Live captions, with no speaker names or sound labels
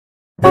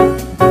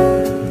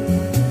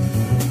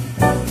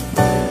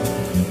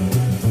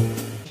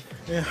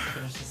Yeah.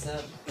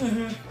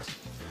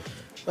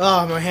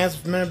 Oh, my hands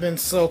have never been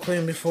so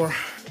clean before.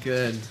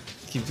 Good.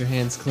 Keep your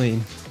hands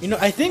clean. You know,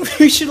 I think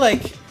we should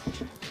like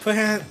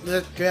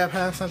grab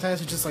hands sometimes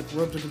and just like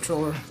rub the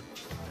controller.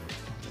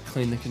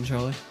 Clean the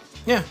controller?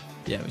 Yeah.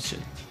 Yeah, we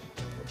should.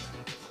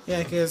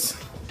 Yeah, because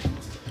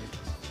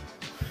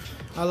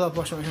I love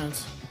washing my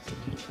hands.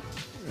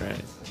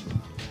 Right.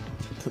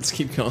 Let's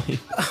keep going.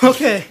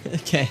 Okay.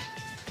 Okay.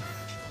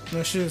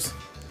 No shoes.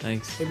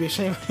 Thanks. It'd be a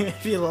shame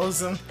if you lose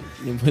them.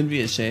 It would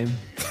be a shame.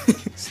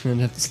 I'm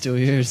gonna have to steal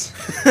yours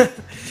to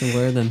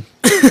wear them.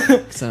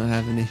 Because I don't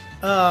have any.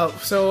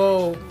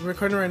 So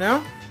recording right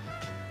now?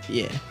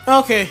 Yeah.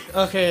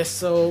 Okay,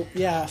 so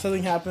yeah,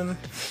 something happened.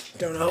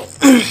 Don't know.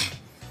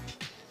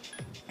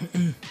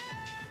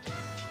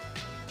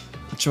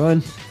 Which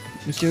one?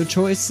 What's your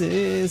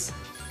choices?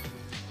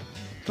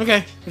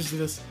 Okay, let's do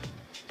this.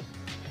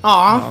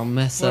 Aw. I'll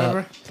mess Whatever.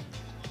 up.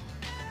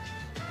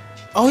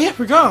 Oh yeah,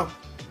 forgot.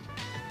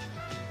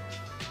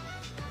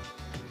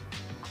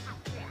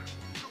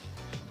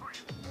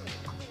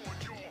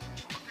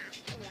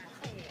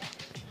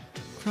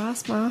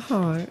 Cross my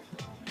heart.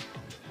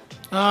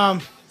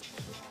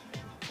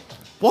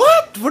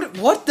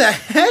 What the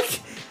heck?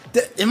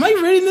 Am I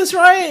reading this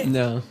right?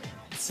 No.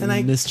 It's And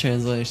a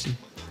mistranslation.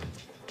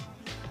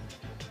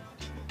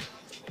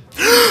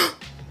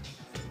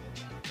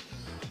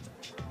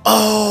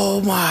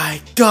 Oh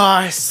my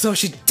gosh, so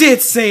she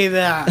did say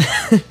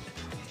that.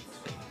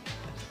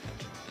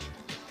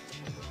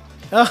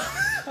 Oh,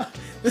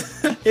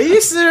 are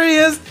you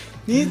serious?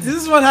 This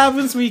is what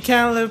happens when you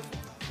can't let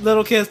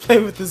little kids play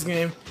with this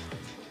game.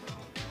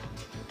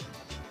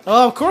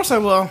 Oh, of course I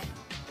will.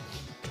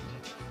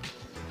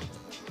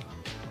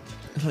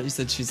 I thought you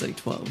said she's like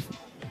 12.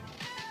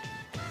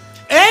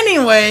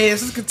 Anyway,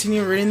 let's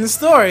continue reading the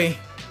story.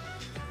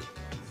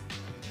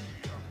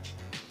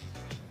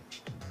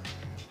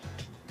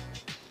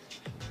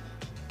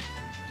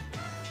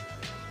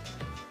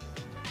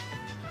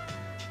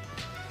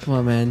 Come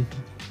on, man.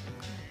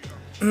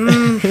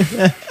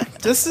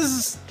 This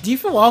is... Do you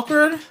feel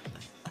awkward?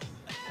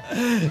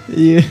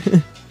 You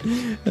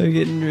are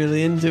getting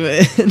really into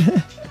it.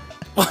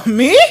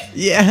 Me?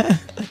 Yeah.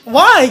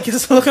 Why?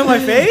 Because look at my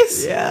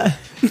face? Yeah.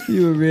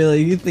 You were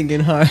really thinking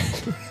hard.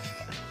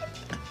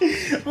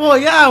 Well,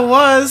 yeah, I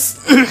was.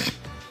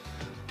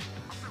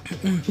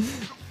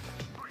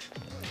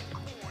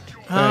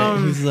 Alright,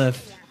 who's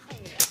left?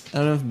 I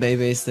don't know if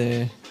Bebe's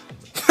there.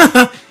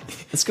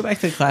 Let's go back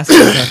to the class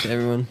and talk to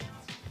everyone.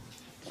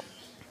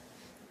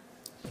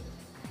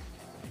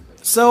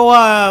 So,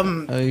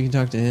 Oh, you can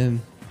talk to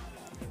him.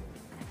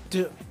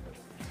 do,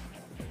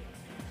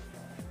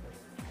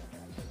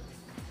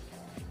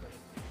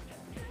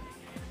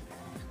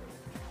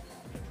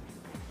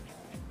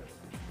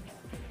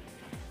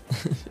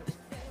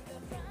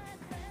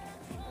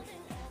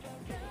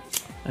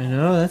 I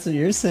know, that's what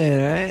you're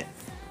saying, right?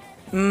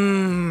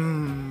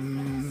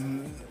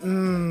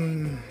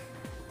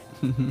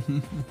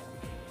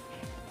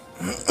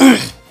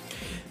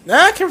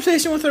 That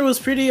conversation with her was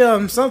pretty,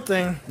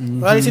 something.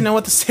 Well, at least you know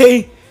what to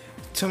say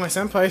to my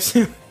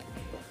senpai.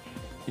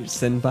 Your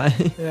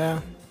senpai? Yeah.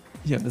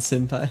 You have a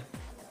senpai?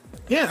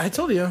 Yeah, I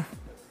told you.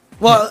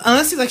 Well,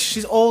 unless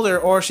she's older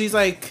or she's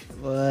like,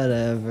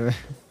 Whatever.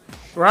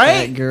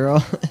 right? That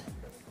girl.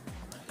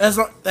 As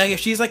like if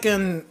she's like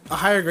in a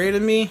higher grade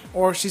than me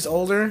or if she's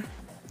older,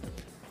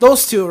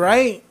 those two,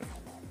 right?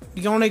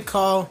 You can only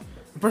call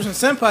a person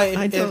senpai.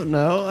 I don't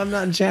know. I'm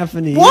not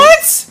Japanese.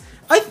 What?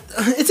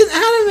 It's an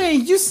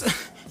anime.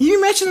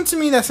 You mentioned to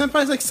me that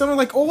senpai's like someone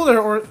like older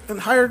or in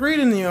higher grade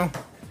than you.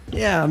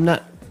 Yeah, I'm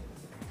not.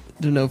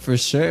 Don't know for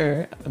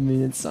sure. I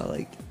mean, it's not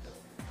like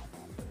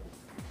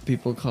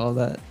people call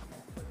that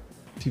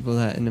people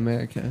that in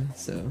America.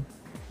 So.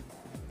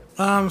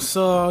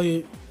 So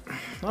you.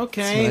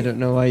 Okay. So I don't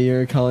know why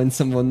you're calling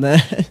someone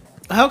that.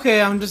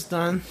 Okay, I'm just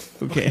done.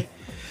 Okay.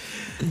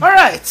 All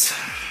right.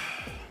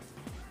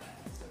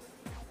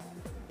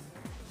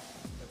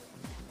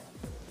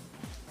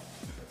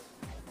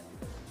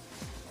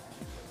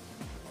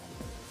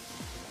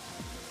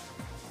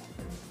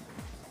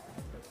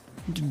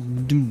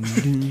 Dum, dum,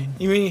 dum.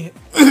 You mean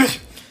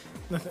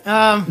nothing.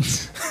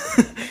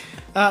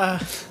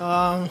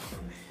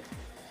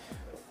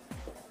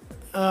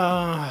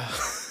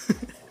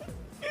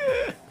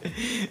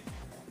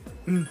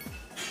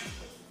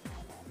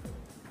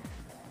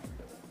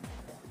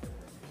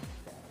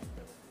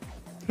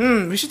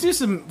 We should do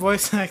some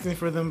voice acting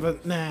for them,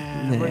 but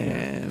nah. Nah, we're-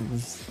 it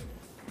was-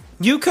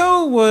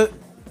 Yuko, what?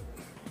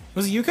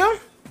 Was it Yuko?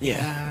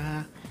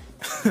 yeah.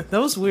 That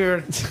was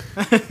weird.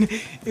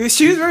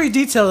 She was very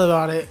detailed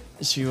about it.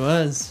 She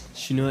was.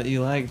 She knew what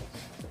you liked.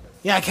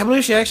 Yeah, I can't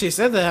believe she actually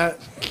said that.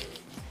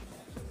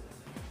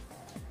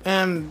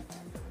 And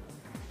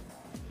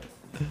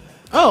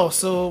oh,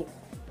 so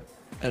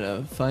I don't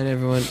know. Find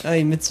everyone.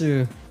 Hey,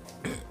 Mitsu.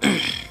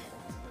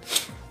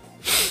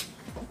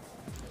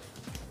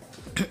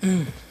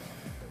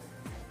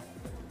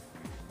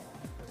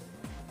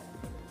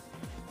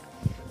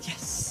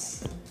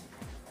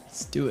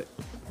 Do it.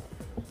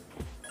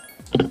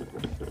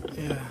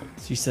 Yeah.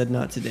 So you said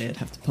not today. I'd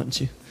have to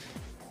punch you.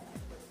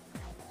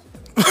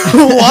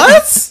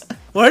 What?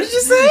 What did you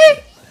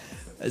say?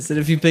 I said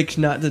if you picked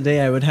not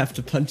today, I would have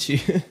to punch you.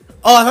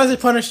 Oh, I thought they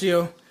punished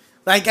you.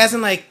 Like, as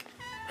in, like,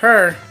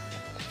 her.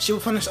 She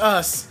would punish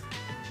us.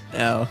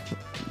 Oh,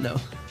 no.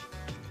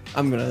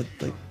 I'm gonna,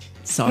 like,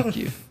 sock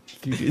you if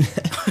you do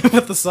that.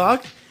 With the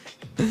sock?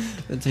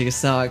 Then take a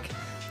sock,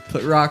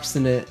 put rocks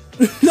in it,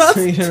 No.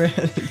 swing it around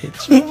and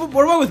hit you.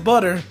 What about with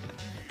butter?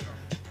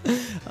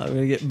 I'm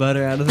gonna get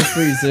butter out of the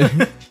freezer,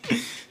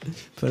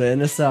 put it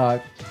in a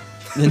sock,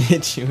 then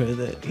hit you with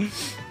it.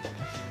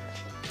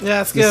 Yeah,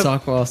 that's The good.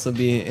 sock will also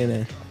be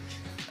in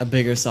a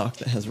bigger sock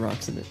that has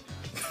rocks in it.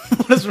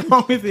 What is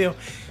wrong with you?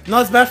 No,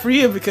 it's bad for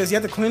you because you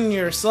have to clean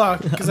your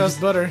sock because that was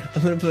butter.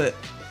 I'm gonna put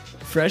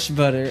fresh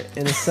butter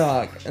in a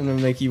sock and I'm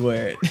gonna make you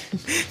wear it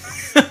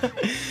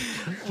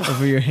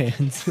over your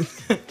hands.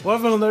 What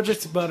if I'm allergic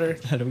to butter?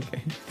 I don't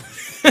care.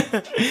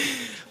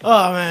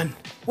 Oh, man.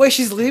 Wait,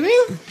 she's leaving?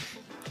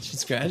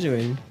 She's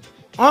graduating.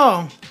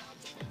 Oh.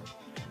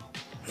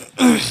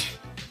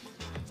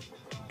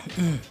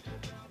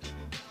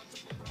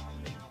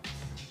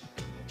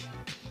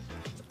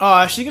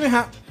 Oh, is she gonna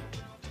have...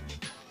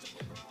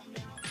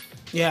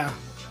 Yeah,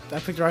 I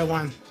picked the right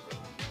one.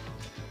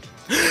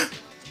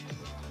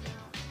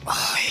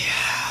 Oh,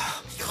 yeah.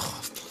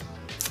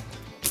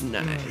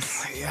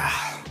 Nice. Yeah.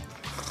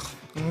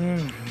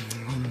 Alright.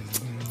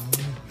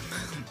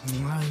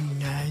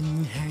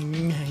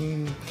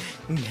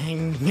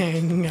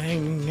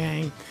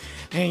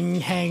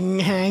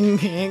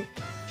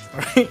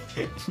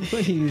 What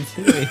are you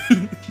doing?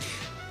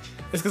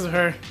 It's because of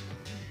her.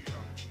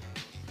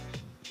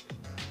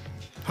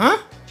 Huh?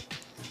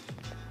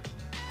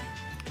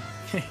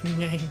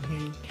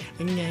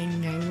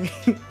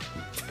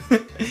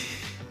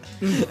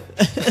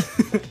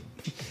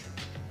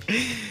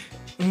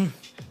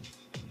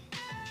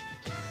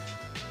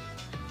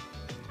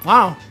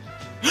 Wow.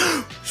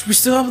 We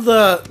still have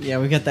the... Yeah,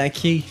 we got that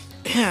key.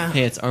 Yeah.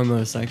 Hey, it's our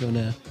motorcycle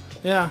now.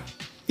 Yeah.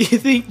 Do you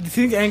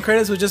think end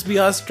credits would just be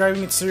us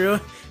driving it through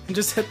and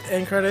just hit the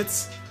end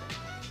credits?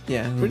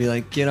 Yeah, we'll be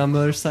like, get on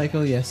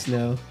motorcycle, yes,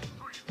 no.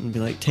 And be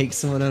like, take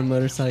someone on a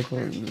motorcycle,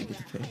 and we get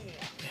to pay.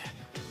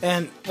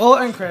 And all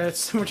end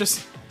credits, we're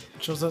just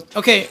shows up.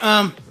 Okay,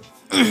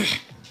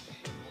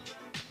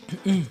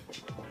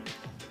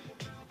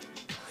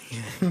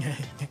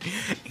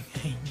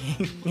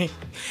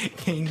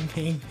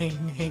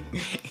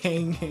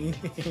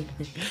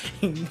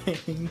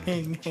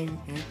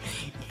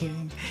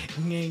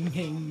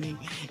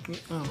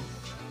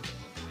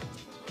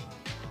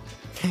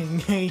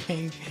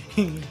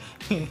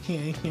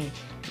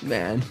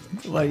 Man,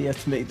 why do you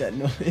have to make that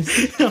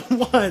noise?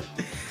 What?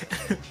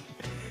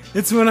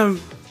 It's when I'm...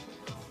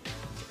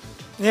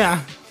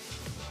 Yeah.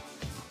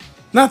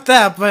 Not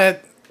that,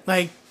 but,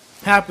 like,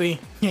 happy.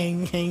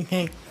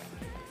 This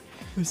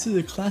is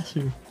a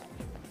classroom.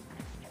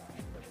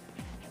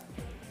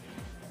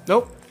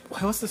 Nope.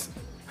 Wait, what's this?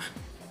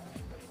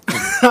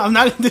 I'm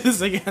not gonna do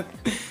this again.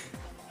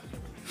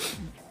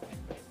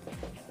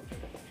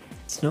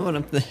 There's no one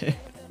up there.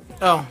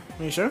 Oh,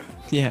 are you sure?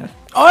 Yeah.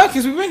 Oh, yeah,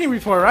 because we made a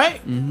report, right?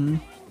 Mm-hmm.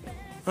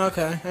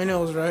 Okay, I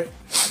know it was right.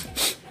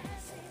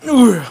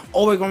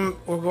 Oh, we're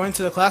going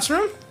to the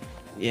classroom?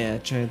 Yeah,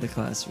 try the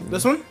classroom.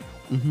 This one?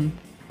 Mm-hmm.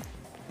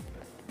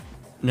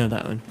 No,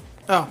 that one.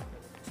 Oh.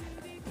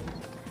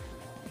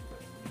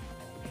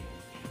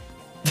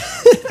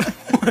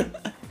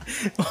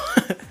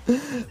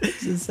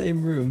 It's the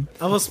same room.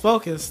 I was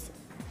focused.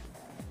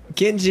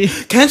 Kenji.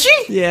 Kenji?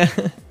 Yeah.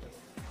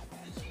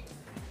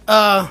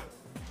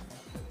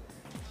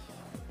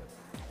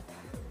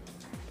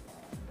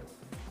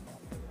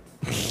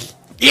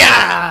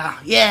 Yeah!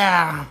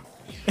 Yeah!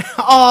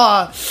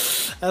 Oh,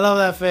 I love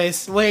that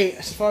face. Wait,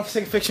 I should probably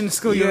take a picture in the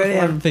school You already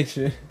have a uniform.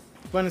 picture.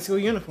 But in the school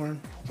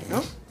uniform. No?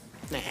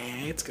 Nah,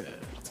 it's good.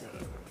 It's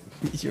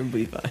good. You're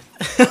be fine.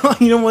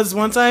 You know what's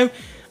one time?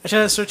 I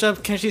tried to search up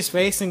Kenji's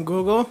face in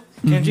Google.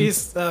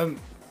 Kenji's,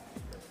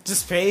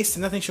 just face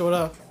and nothing showed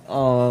up.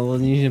 Oh,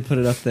 well, you need to put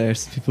it up there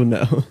so people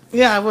know.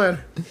 Yeah, I would.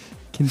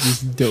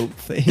 Kenji's dope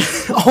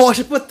face. Oh, I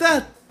should put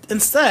that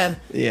instead.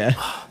 Yeah.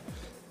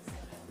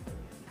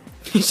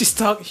 He just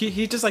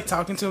like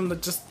talking to him,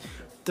 like, just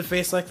the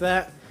face like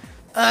that.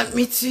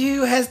 Me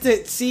too. Has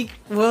the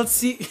world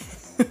see?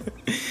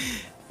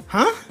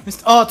 Huh?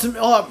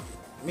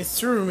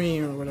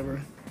 Mitsuru or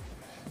whatever.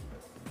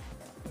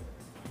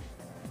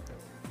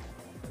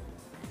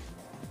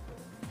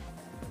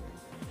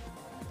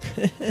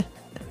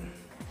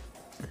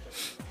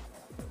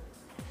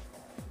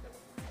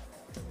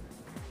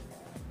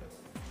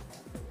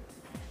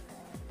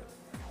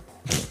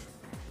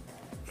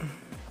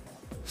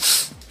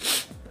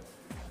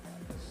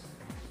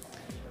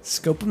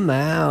 Scope him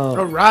out.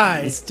 All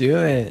right. Let's do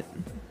it.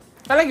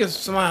 I like his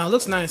smile. It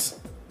looks nice.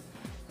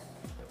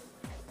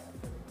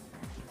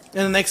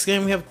 In the next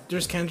game,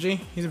 there's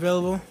Kenji. He's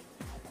available.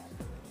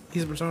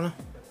 He's a persona.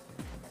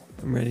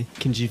 I'm ready.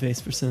 Kenji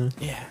face persona.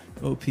 Yeah.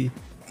 OP.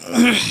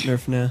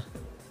 Nerf now.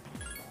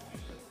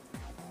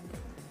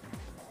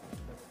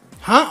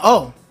 Huh?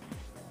 Oh.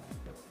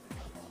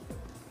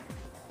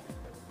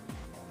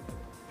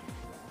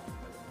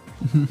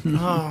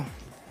 Oh.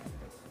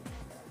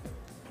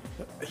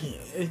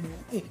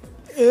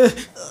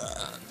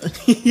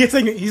 He's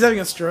having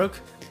a stroke.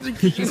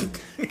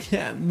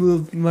 Can't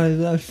move my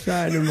left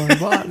side of my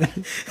body.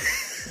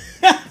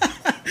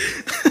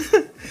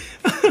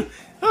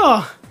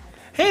 Oh.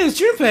 Hey,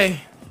 it's Junpei.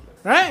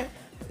 Right?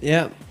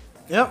 Yep.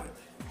 Yep.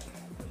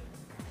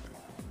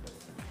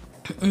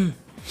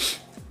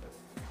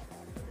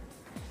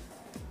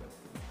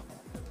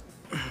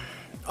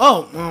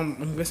 Oh,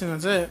 I'm guessing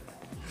that's it.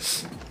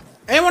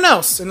 Anyone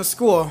else in the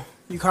school?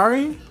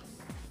 Yukari?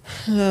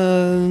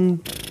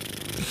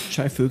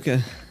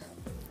 Trifuka.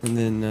 And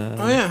then,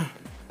 Oh, yeah.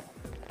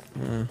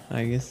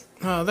 I guess.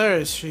 Oh, there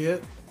is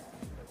shit.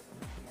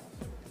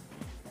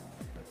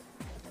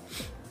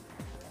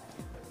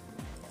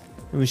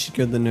 We should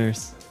go to the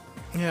nurse.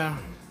 Yeah.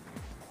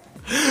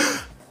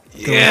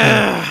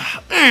 Yeah.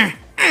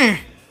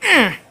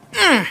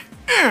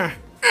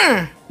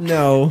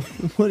 No.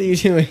 What are you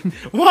doing?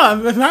 What?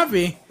 I'm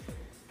happy.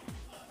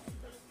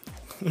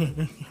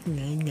 You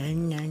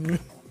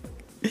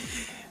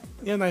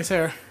have nice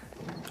hair.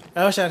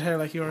 I wish I had hair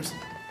like yours.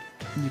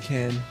 You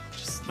can.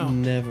 Just Oh.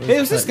 never. Hey,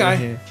 who's this cut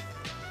your guy?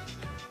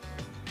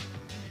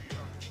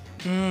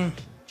 hair.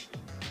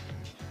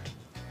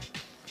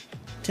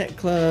 Tech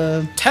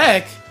club.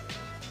 Tech?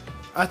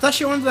 I thought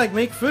she wanted to like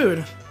make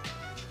food.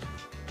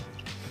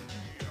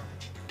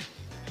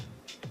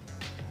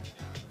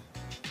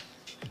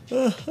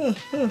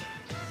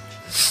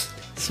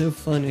 So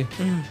funny.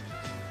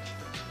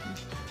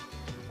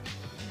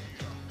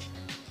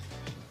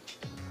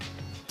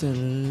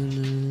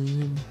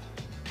 Dun-dun-dun-dun.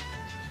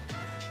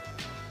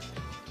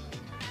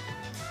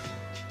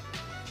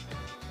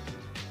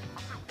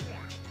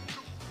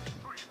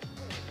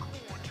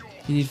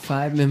 You need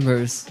 5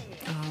 members.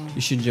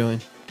 You should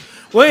join.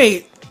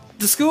 Wait,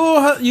 the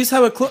school used to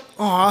have a club.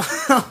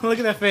 Aw, look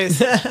at that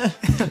face.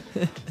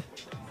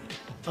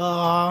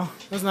 Aw,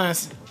 that's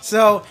nice.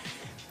 So,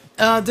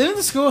 didn't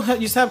the school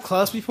used to have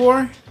clubs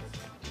before?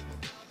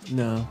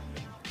 No.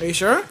 Are you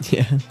sure?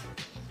 Yeah.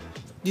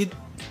 You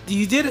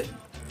did it?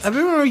 I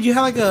remember you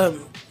had like a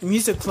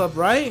music club,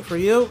 right? For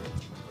you?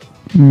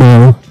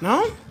 No.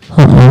 No?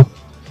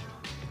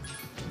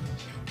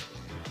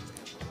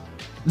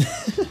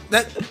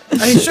 That?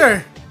 Are you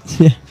sure?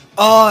 Yeah.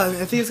 Oh, I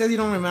think it's because you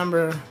don't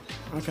remember.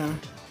 Okay.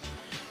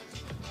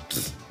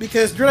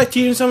 Because you're like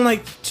teaching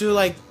someone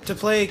to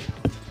play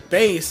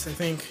bass, I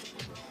think.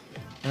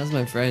 That was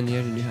my friend. He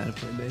already knew how to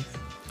play bass.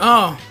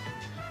 Oh.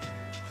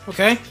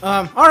 Okay.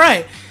 All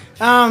right.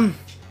 I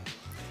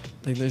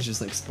think there's just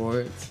like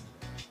sports.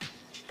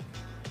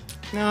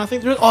 No, I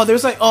think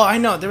there's like I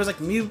know there was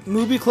like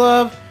movie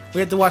club. We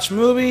had to watch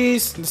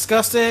movies,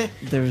 discuss it.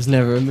 There was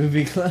never a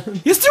movie club.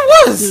 Yes, there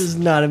was. There's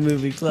not a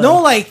movie club.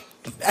 No, like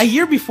a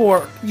year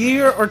before, 2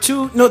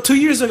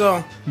 years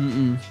ago.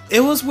 Mm-mm. It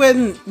was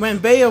when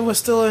Bea was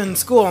still in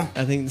school.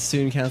 I think the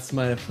student council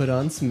might have put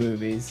on some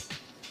movies.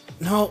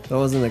 No, That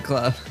wasn't a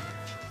club.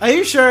 are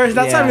you sure?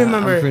 That's how I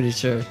remember. I'm pretty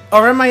sure.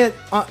 Or am I?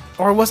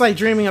 Or was I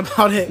dreaming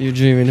about it? You're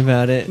dreaming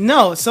about it.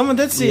 No, someone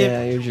did see it.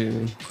 Yeah, you're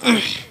dreaming.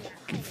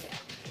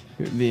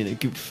 You're being a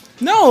goof.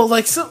 No,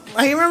 like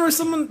I remember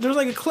someone. There was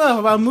like a club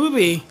about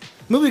movie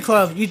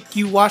club.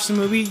 You watch the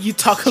movie, you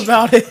talk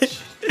about it,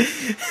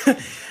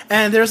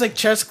 and there was like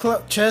chess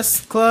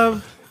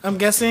club. I'm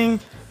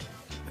guessing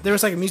there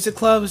was like a music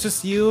club. It's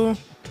just you,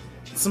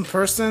 some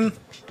person.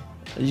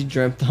 You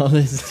dreamt all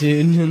this,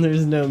 dude, and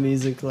there's no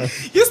music club.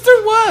 Yes,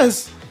 there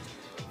was.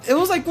 It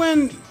was like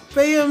when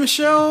Bea,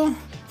 Michelle, and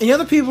the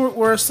other people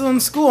were still in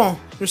school,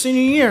 their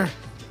senior year.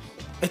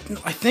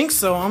 I think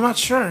so. I'm not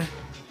sure.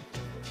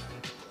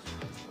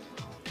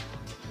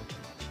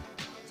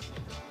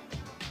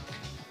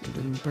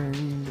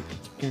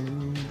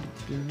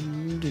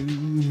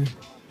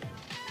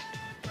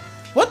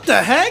 What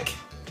the heck?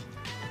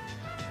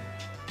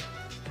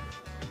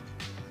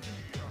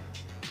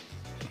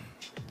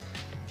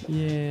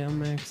 Yeah, I'm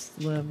max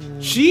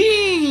level.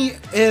 She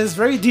is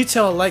very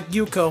detailed, like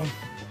Yuko.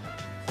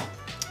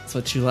 That's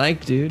what you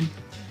like, dude.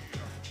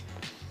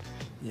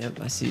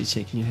 Yep, I see you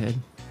shaking your head.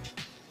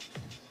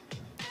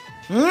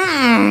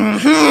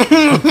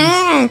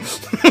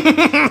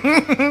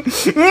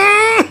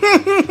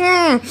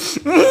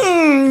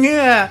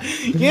 Yeah.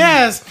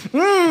 Yes.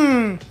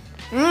 Okay,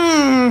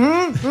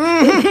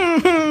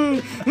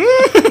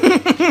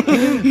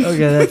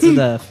 that's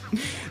enough.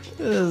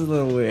 That was a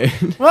little weird.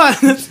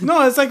 What?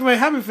 No, it's like my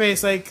happy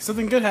face. Like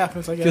something good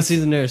happens. I guess. Go see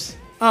the nurse.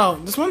 Oh,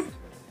 this one?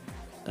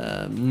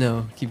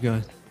 No, keep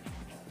going.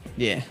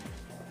 Yeah.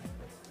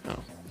 Oh.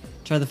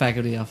 Try the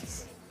faculty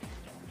office.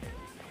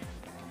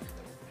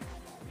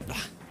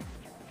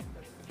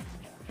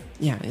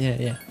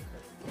 Yeah.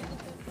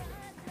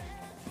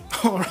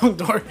 Oh, wrong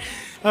door.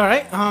 All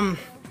right.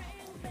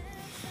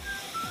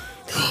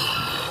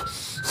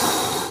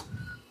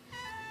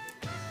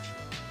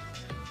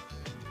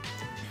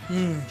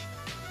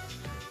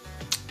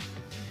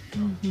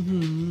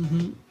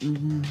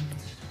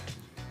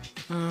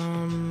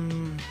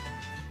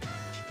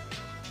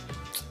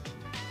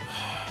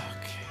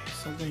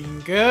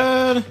 Anything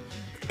good?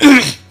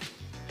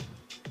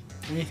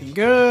 Anything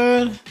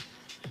good?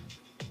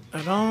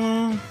 At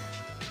all?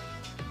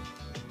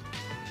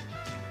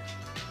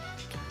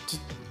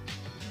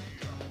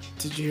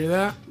 Did you hear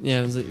that?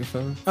 Yeah, was it your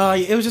phone?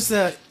 It was just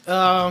a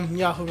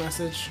Yahoo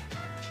message.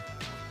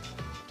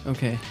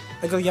 Okay,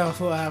 Like a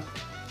Yahoo app.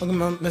 Look at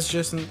my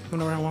messages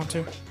whenever I want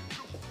to.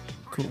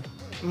 cool.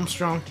 I'm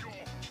strong.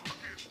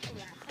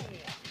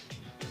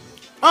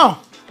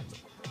 Oh!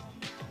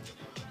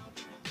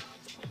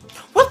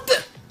 What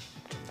the?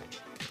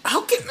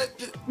 How can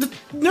the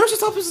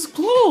nurse's office is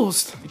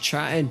closed? We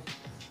tried.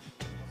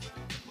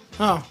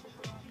 Oh.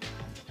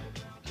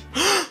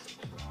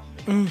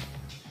 Mm.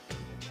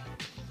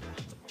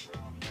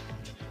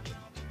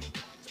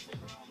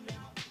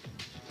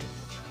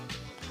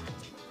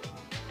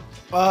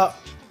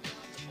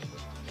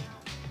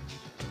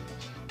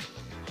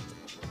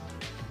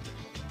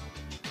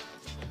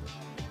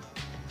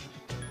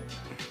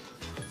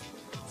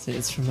 See,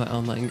 it's from my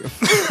online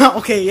girlfriend.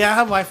 Okay, yeah, I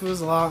have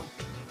waifus a lot.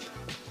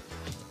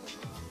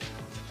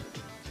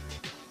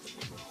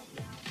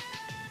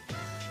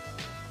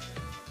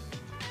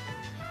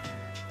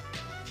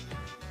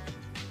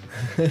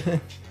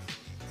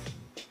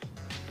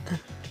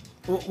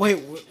 Wait,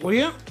 what are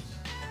you?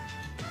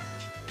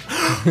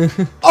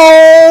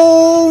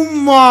 Oh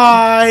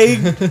my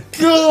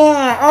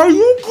god! Are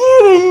you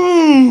kidding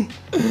me?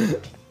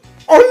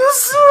 Are you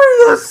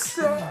serious?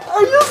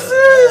 Are you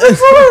serious?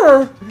 It's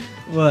her!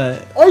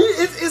 What? Are you?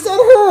 Is that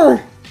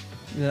her?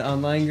 The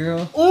online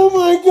girl? Oh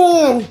my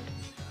god!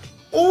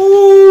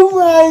 Oh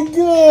my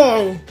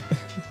god!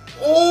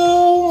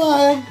 Oh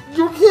my!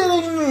 You're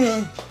kidding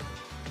me!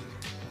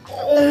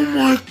 Oh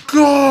my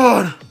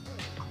god!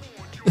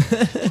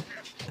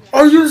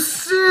 Are you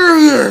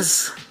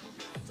serious?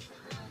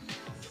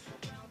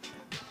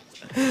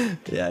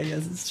 Yeah, I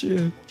guess it's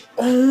true.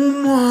 Oh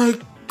my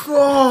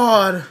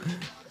god!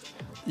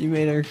 You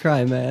made her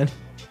cry, man.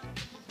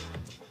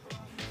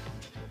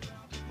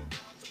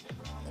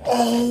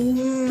 Oh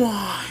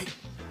my!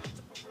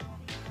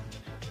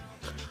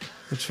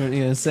 Which one are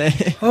you gonna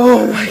say?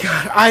 Oh my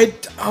god!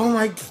 Oh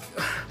my!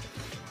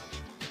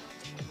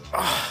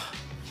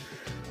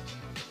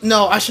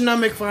 No, I should not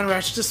make fun of her. I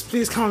should just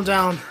please calm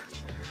down.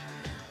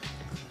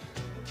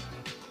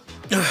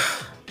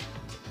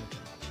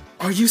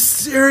 Are you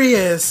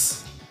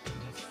serious?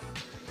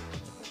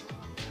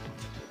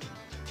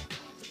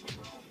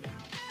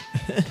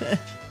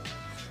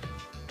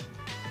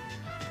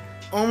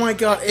 Oh my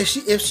god, is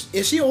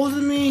she older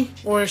than me,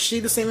 or is she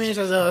the same age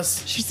as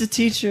us? She's a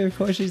teacher, of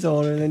course she's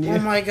older than you. Oh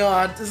my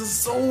god, this is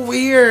so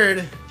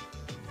weird.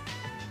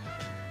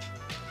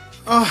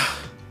 Oh.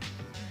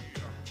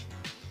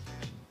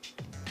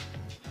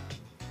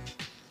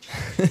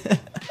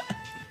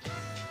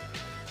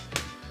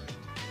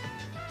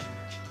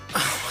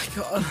 Oh my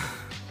god.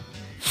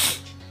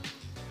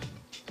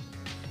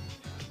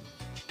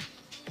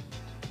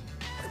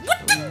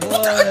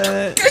 What?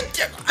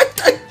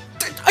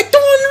 I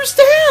don't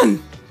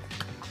understand.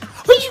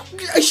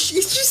 Is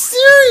she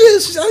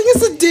serious? I think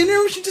it's a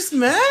dinner she just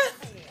met.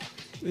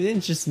 We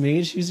didn't just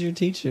meet, she's your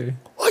teacher.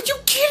 Are you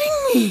kidding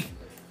me?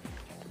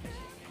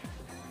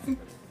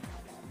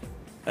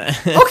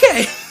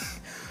 Okay.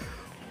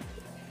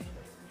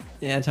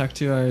 Yeah, I talked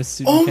to our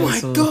student Oh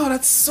council. my god,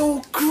 that's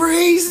so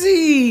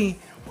crazy.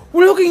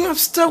 We're looking up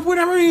stuff we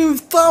never even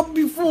thought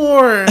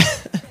before.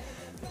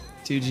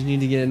 Dude, you need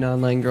to get an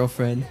online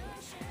girlfriend.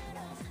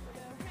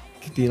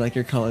 Could be like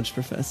your college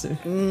professor.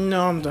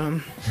 No, I'm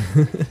done.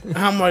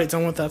 I'm already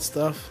done with that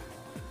stuff.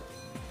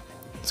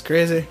 It's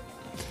crazy.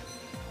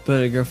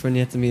 But a girlfriend,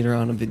 you have to meet her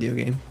on a video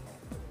game.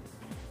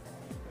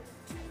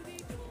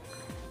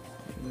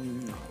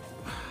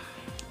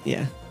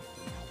 Yeah.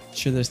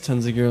 Sure, there's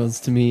tons of girls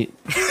to meet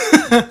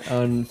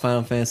on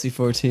Final Fantasy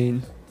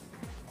 14.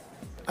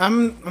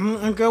 I'm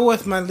gonna go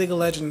with my League of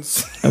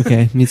Legends.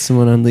 Okay, meet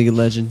someone on League of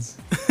Legends.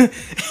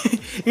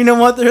 You know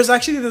what? There's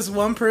actually this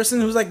one person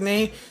who's like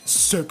named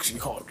Sexy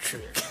Hot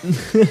Chick.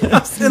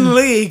 In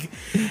League.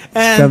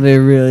 And Probably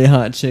a really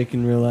hot chick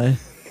in real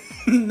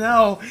life.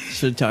 no.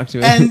 Should talk to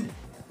her. And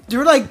they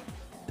were like,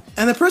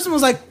 and the person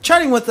was like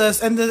chatting with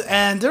us, and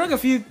there were like a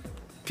few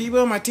people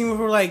on my team who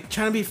were like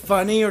trying to be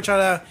funny or try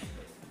to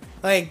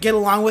like get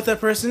along with that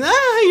person.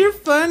 Ah, you're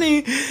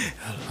funny.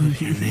 I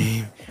love your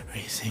name. Are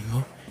you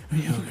single? Are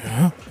you a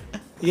girl?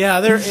 Yeah,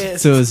 there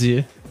is. So is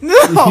you. No.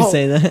 Did you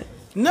say that?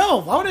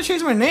 No. Why would I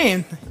change my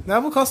name?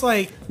 That would cost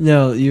like.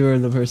 No, you were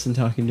the person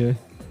talking to her.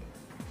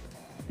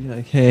 You're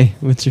like, hey,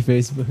 what's your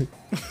Facebook?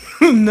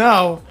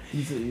 No.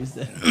 That's what you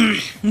said.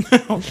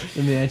 No.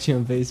 Let me add you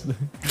on Facebook.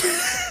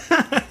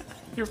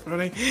 You're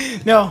funny.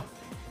 No.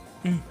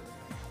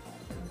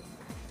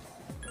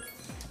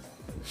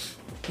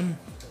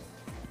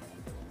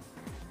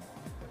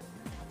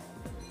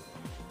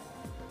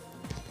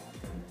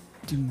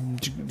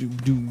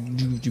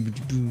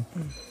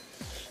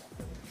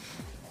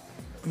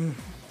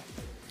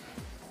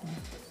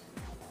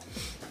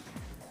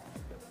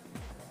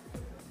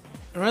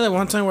 Remember that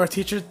one time where a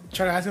teacher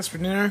tried to ask us for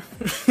dinner?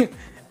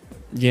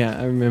 Yeah,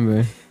 I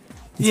remember.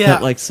 Yeah.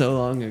 Not like so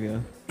long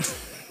ago.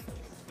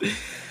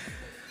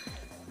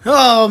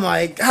 Oh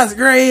my god, that's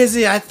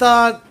crazy. I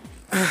thought.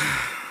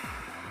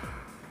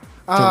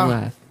 Don't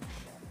laugh.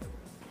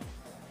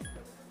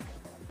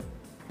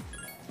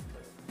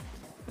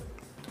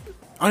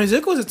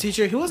 Onizuka was a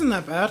teacher. He wasn't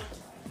that bad.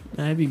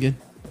 That'd be good.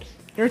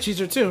 You're a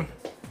teacher too.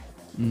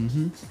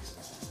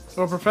 Mm-hmm.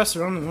 Or a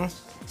professor, I don't know.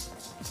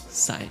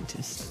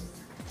 Scientist.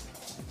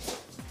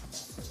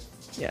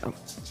 Yeah.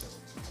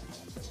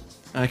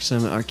 Actually,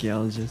 I'm an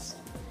archaeologist.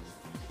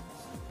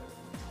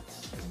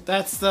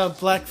 That's the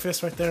black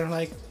fist right there.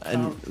 Like,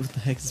 What the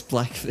heck is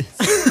black fist?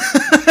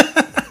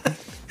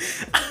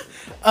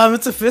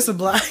 it's a fist of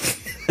black.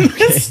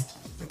 Okay.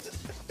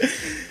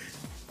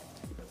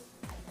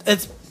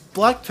 It's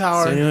black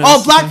power. So anyone Oh,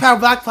 else black to- power,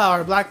 black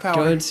power, black power.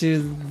 Go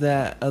into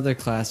that other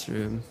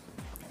classroom.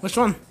 Which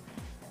one?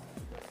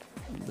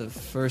 The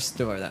first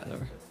door, that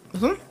door.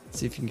 This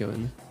See if you can go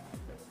in there.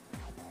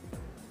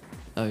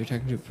 Oh, you're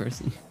talking to a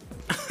person.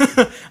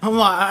 I'm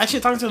actually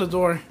talking to the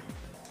door.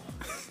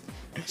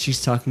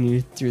 She's talking to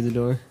you through the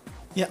door.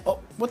 Yeah. Oh,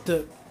 what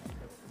the?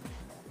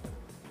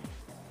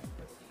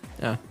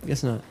 Oh,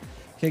 guess not.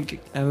 Okay,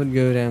 I would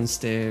go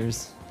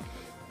downstairs.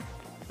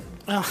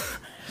 Oh.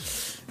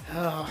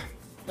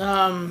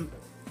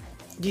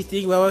 Do you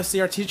think we'll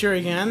see our teacher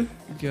again?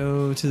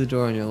 Go to the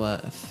door on your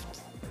left.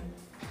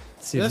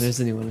 See This? if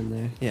there's anyone in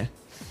there. Yeah.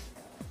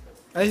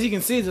 As you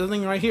can see, there's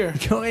nothing right here.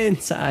 Go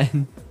inside.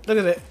 Look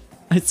at it.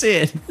 I see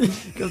it.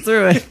 Go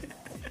through it.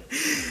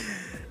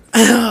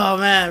 Oh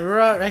man, we're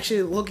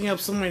actually looking up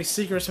so many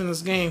secrets in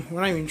this game.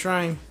 We're not even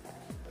trying.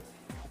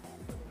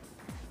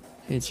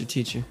 Hey, it's your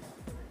teacher.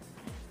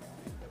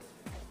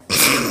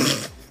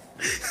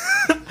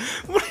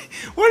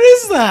 What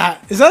is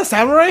that? Is that a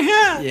samurai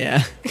hat?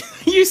 Yeah.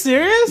 Are you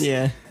serious?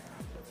 Yeah.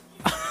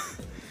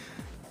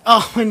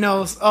 Oh, my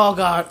nose. Oh,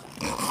 God.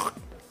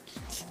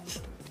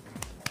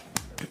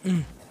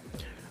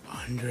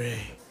 Andre,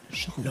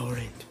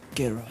 Laurent,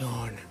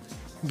 Lorne,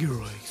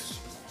 Giroix,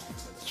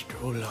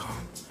 Strola.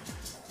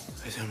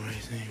 A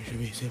samurai's name should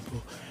be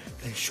simple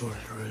and short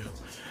as real.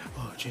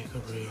 Oh,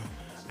 Jacob Real.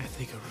 I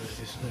think I wrote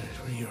this letter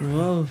for you.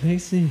 Whoa,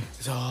 Pixie.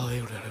 It's all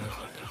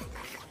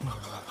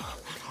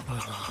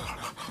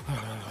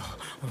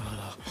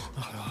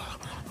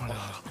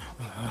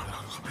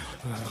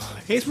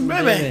Hey, it's from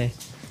baby.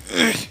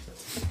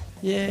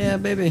 Yeah,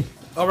 baby.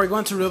 Oh, we're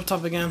going to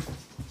rooftop again.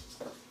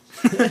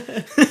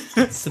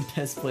 It's the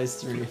best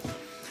place to read.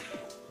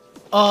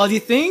 Oh, do you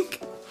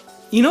think?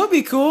 You know, it'd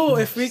be cool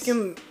if we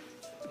can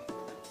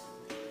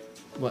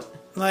What?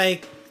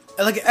 like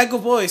an echo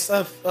voice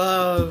of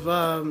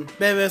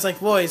baby's like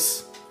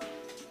voice,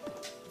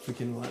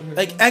 Freaking what?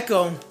 like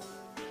echo,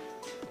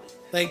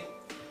 like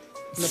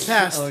in the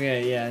past.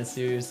 Okay, yeah, I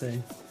see what you're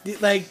saying. Do you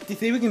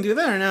think we can do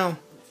that or no?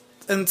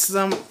 And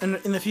some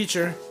in the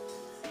future.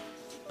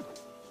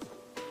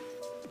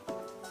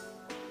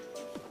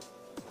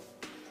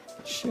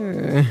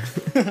 Sure.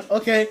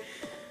 Okay.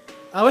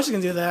 I wish I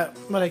can do that,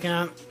 but I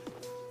can't.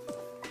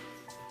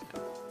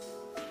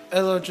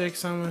 Hello, Jake.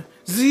 Someone.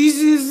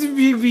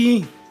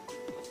 ZZZBB.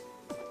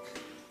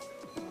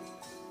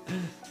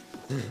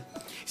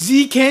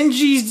 Z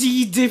Kenji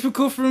Z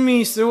difficult for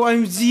me, so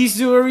I'm Z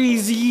sorry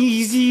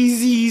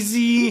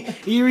Z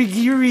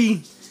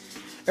Irigiri.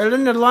 I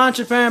learned a lot of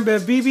Japan,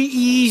 but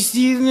BBE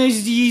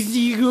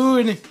Z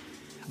good.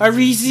 I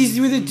read these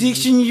with a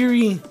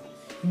dictionary.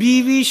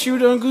 BB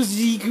shoot Uncle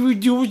Z could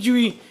do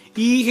it.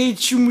 He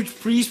hates too much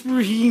praise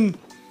for him.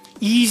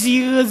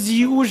 Easy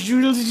Z was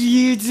shoot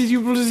Z.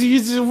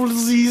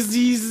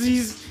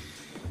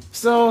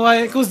 So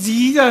like Uncle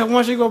Z, I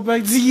want to go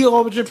back Z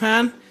over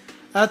Japan.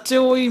 I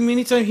tell you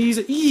many times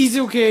he's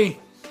okay.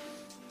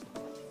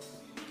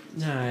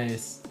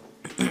 Nice.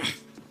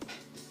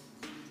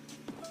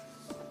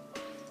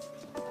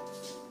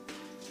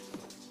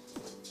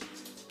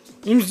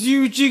 I'm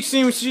zero chicks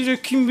and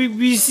shit can be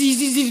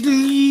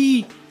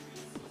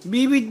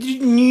baby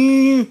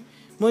new.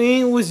 My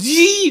aunt was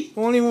Z.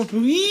 Only one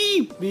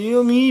we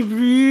feel me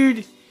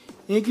brood.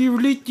 Thank you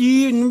for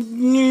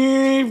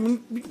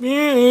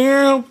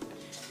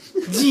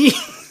Z.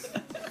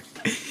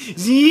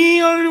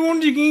 Z, I don't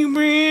want to get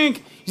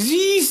back.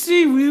 Z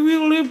say we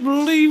will live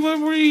believe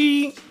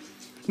every.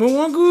 My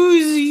uncle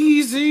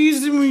Z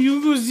says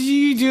you go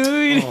Z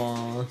died.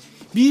 Aww.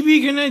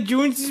 BB, can I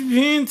join this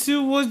band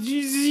to what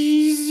Z.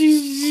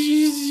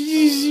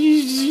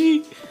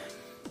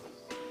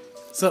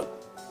 So,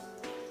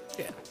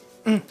 yeah.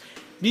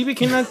 BB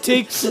cannot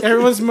take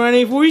everyone's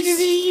money for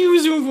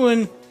using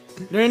one.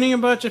 Learning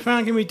about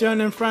Japan can be done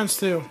in France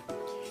too.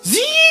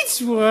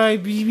 That's why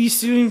BB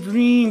soon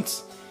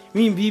brings.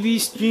 When BB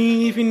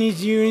stream, if in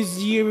his year and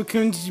Z ever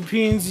come to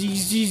Japan,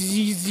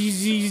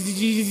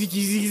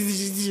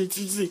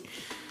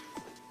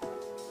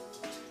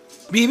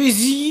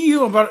 BBC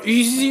about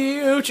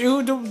easy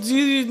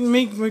don't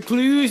make my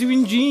clues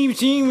when James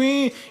saying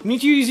man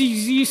need to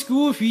use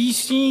school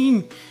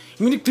feasting.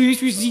 When the clues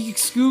for the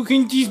school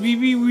countries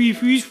baby we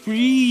first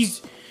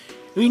freeze.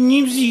 When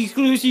names the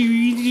clues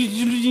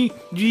the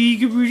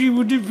computer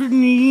with different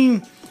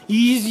name.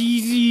 Easy,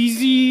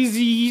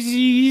 easy, easy,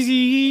 easy,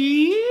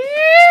 easy.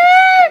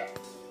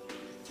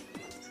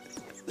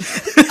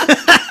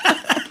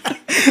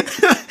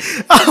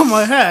 Oh,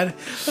 my head.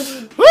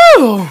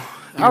 Woo!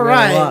 All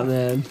right. A lot,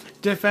 man.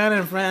 Japan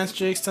and France,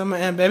 Jake, Summer,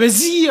 and Baby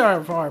Z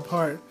are far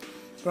apart.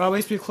 But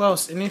always be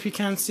close. And if you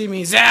can't see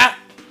me, zap!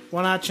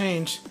 Why not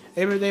change?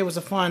 Every day was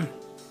a fun.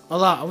 A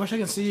lot. I wish I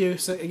could see you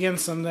again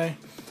someday.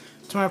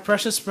 To my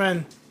precious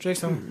friend, Jake,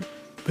 Summer.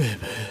 Baby.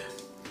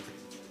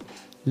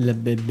 Le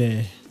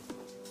bébé.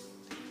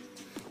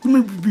 Come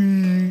here,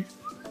 baby.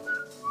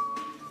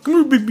 Come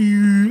here,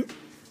 baby.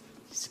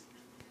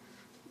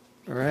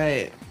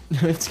 Alright.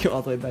 Let's go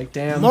all the way back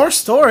down. More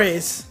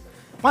stories.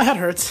 My head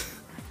hurts.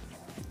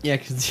 Yeah,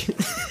 because you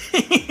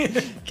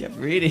kept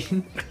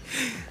reading.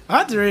 I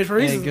had to read for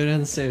a Hey, reason. go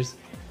down the stairs.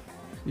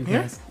 You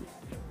Here? passed.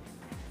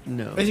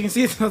 No. As you can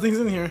see, nothing's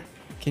in here.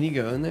 Can you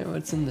go in there?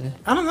 What's in there?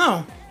 I don't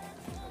know.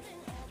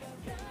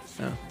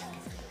 Oh.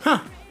 Huh.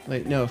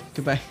 Wait, no.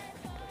 Go back.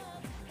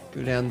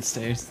 Go down the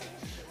stairs.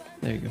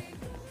 There you go.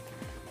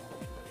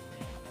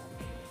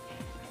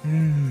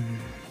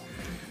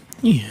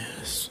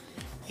 Yes.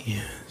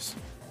 Yes.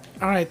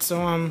 Alright,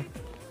 so,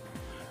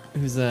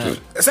 Who's that?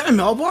 is that a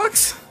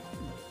mailbox?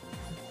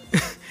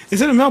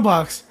 Is it a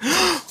mailbox?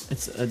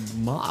 It's a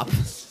mop.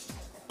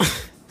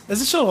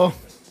 Is it shovel?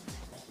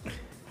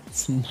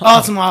 It's a mop. Oh,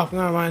 it's a mop.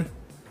 Never mind.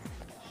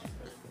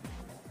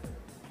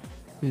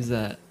 Who's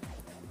that?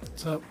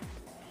 What's up?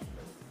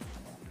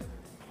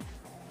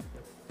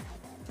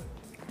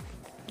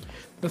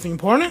 Nothing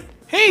important?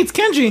 Hey, it's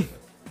Kenji!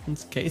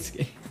 It's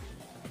Keisuke.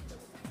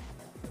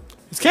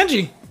 It's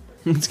Kenji!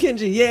 It's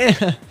Kenji,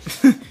 yeah!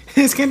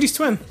 It's Kenji's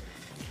twin.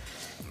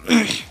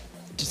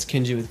 Just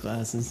Kenji with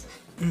glasses.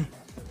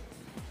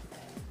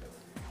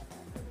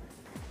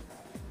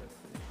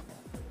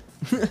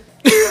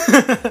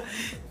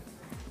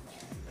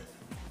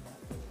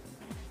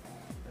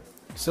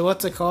 So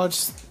what's a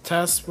college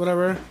test,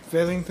 whatever,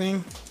 failing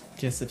thing?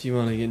 Guess if you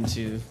want to get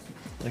into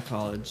the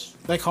college,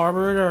 Like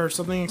Harvard or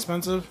something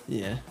expensive?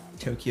 yeah,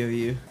 Tokyo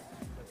U,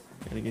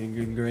 gotta get a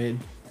good grade.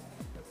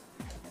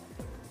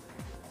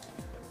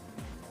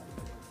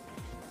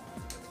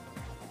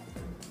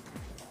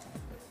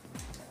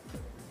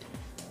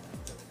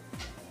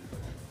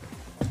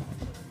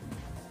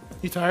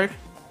 You tired?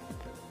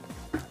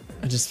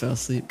 I just fell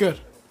asleep. Good.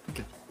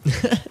 Good.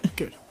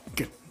 Good.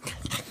 Good.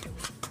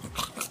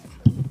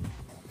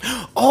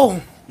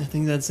 Oh! I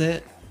think that's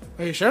it.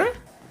 Are you sure?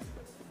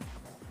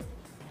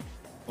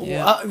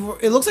 Yeah.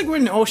 It looks like we're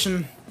in the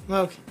ocean.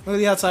 Look at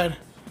the outside.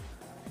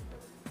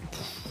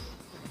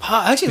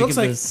 Wow, actually Think looks of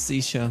like the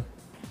seashell.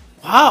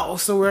 wow.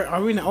 So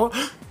are we in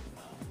the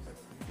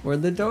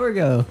Where'd the door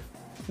go?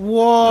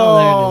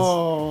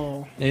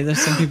 Whoa! Maybe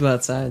there's some people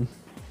outside.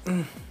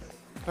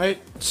 Alright,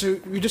 so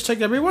we just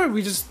checked everywhere.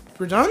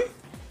 We're done.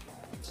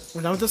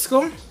 We're done with the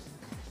school. I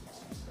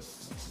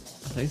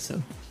think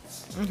so.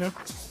 Okay.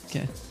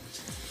 Okay.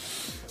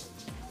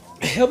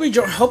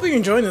 Hope you're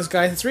enjoying this,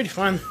 guys. It's really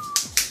fun.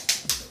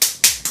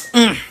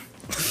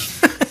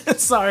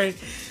 Sorry.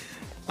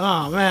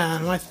 Oh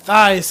man, my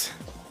thighs.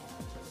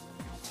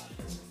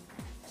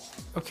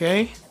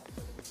 Okay.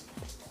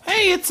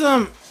 Hey, it's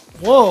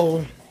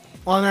whoa.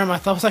 Oh, never mind. I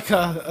thought it was like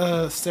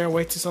a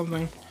stairway to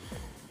something.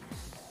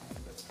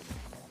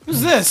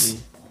 Who's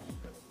this?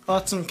 Oh,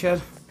 it's some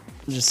kid.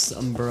 Just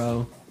some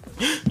bro.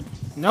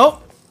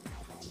 Nope.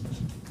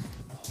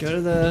 Go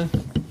to the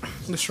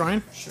The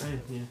shrine.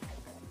 shrine. Yeah.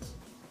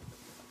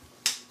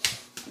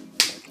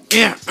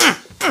 Yeah.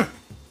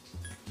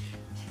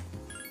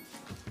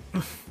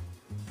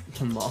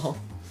 The mall.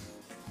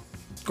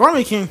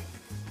 Gourmet King.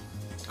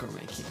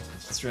 Gourmet King.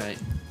 That's right.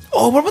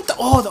 Oh, what about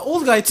the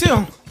old guy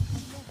too?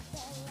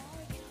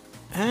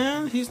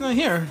 And he's not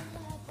here.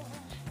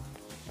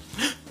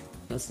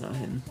 That's not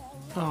him.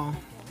 Oh.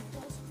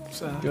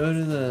 So, Go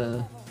to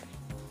the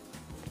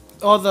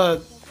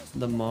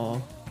where?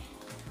 mall.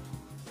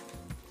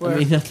 I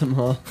mean, not the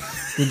mall.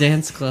 The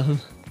dance club.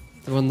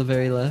 The one on the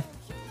very left.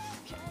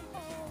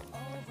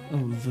 Oh,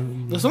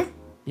 This one?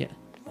 Yeah.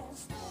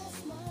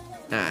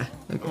 Ah.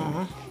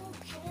 Okay.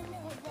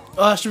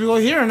 Should we go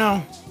here or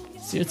no?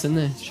 See what's in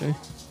there. Sure.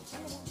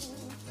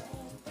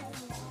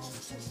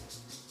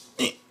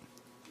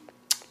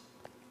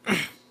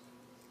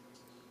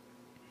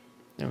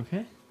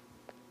 Okay.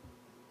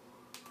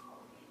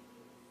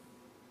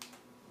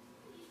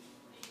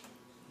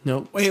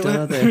 Nope. Wait, still let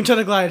out me there. try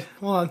to glide.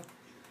 Hold on.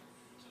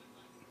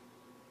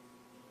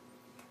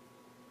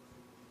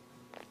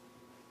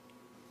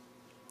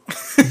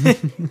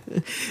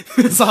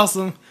 It's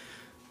awesome.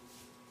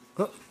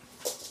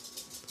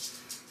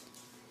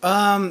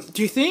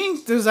 Do you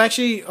think there's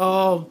actually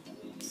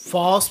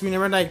false? We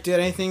never like did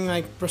anything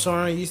like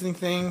Persona using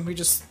thing. We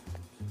just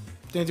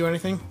didn't do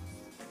anything.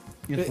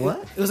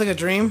 What? It was like a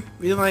dream.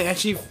 We didn't like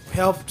actually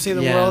help save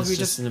the Yeah, world. it's We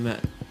just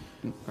just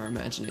our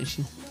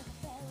imagination.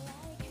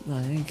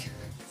 Like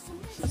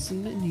so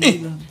many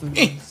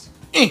lovers.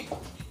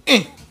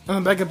 I'm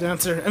a backup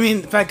dancer. I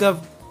mean,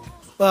 backup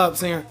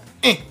singer.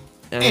 Eh,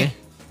 eh,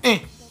 eh.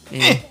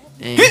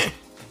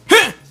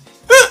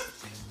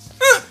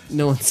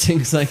 No one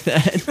sings like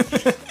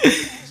that.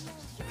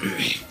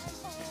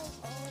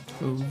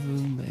 Over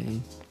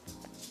me.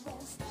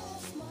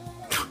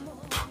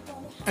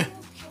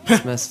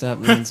 It's messed up,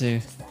 man, too.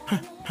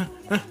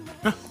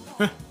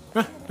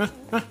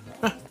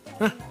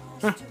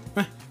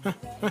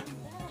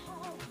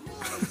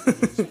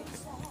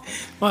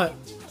 What?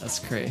 That's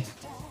cray.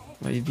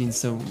 Why are you being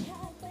so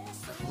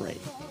cray?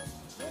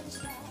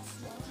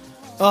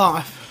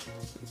 Oh,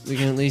 We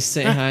can at least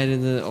say hi to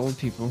the old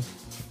people.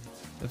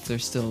 If they're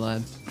still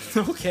alive.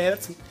 okay,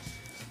 that's...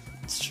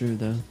 It's true,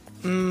 though.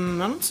 I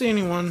don't see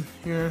anyone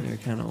here. They're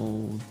kind of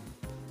old.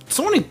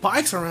 So many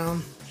bikes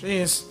around.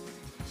 Jeez.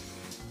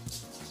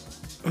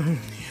 Yeah,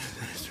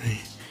 that's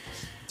me.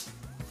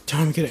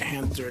 Time to get a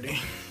hand dirty.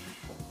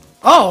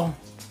 Oh!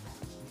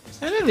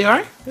 Hey, there they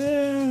are.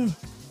 Yeah.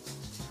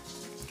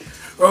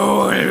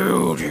 Oh,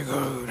 hello,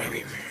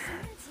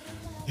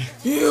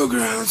 you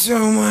grown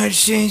so much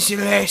since you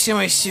last time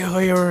I saw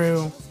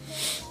you.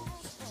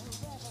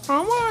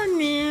 Come on,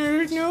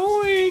 there's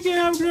no way you can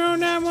have grown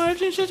that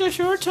much in such a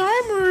short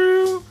time,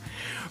 Roo.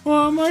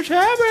 What much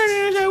happened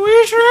is that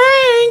we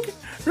shrank.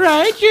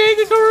 Right,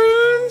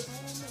 Jiggaroon?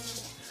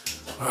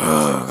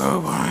 Oh,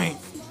 good point.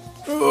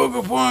 Oh,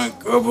 good point,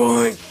 good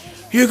point.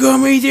 You got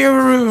me there,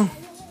 Roo.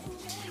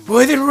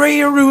 Boy, the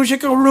rare Roo,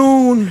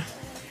 Jiggaroon.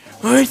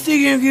 I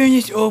think I'm giving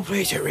this old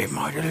place a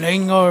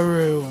remodeling,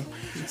 Roo.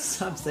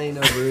 Stop saying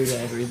no rude to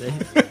everything.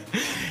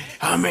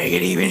 I'll make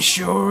it even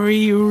shorter,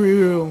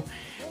 Roo.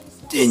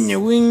 Then the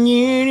wing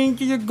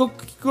into the go.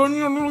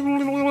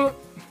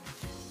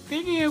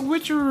 Speaking of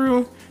which,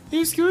 Roo,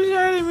 these schools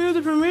had to move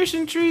the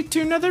permission tree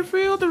to another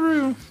field,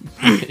 Roo.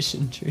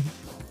 Permission tree.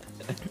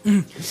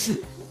 It'll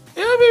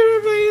be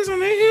replaced on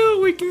the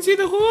hill. We can see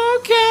the whole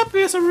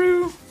campus,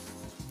 Roo.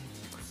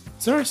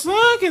 So our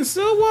son can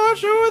still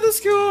watch over the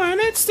school and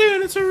its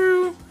students,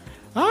 Roo.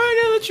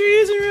 I know the tree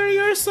isn't really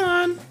your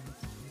son,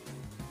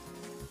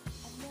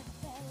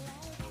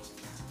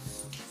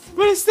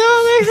 but it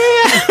still makes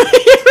me happy.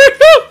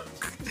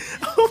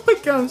 Oh my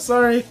god, I'm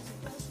sorry.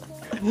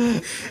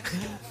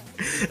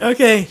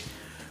 Okay.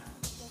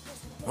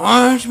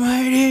 Watch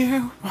my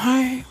dear,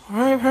 my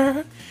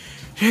river,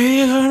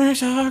 she's gonna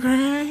so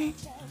great.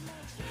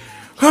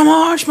 Come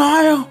on,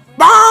 smile.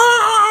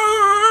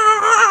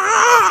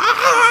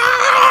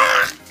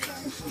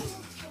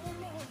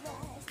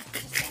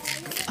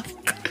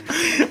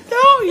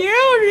 Don't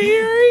yell,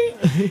 Jerry.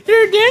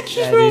 Your dentures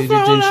Yeah, will dude, your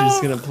fall denture's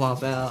out. gonna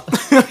plop out.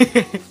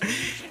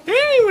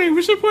 Anyway,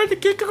 we support the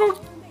Kiko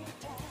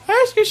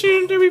Ask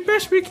to be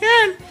best we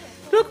can.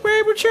 Look,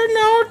 baby,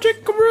 now, look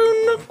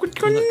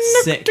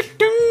sick.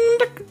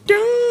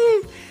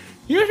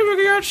 Yes,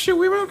 we got shit.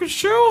 We work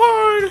so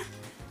hard.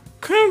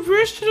 Come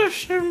visit us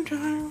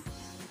sometime.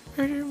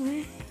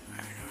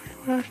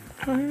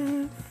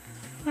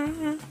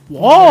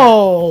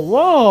 Whoa,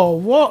 whoa,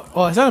 whoa.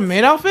 Oh, is that a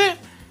maid outfit?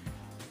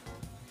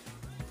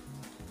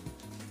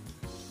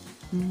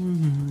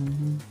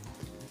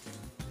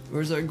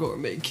 Where's our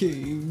gourmet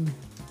king?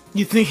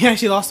 You think he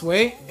actually lost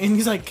weight? And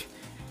he's like,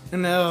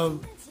 in the...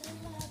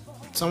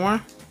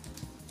 somewhere?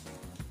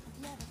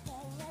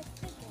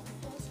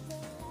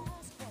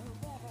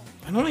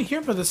 I don't want to hear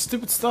about this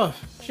stupid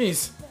stuff.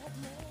 Jeez.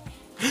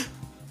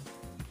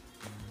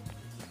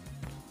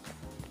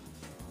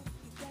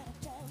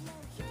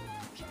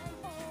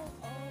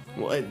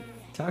 What?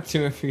 Talk to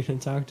her if you're gonna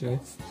talk to her.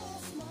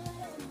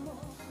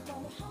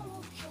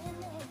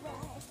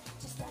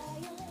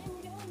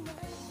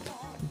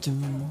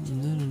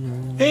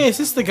 Hey, is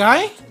this the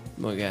guy?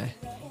 What guy?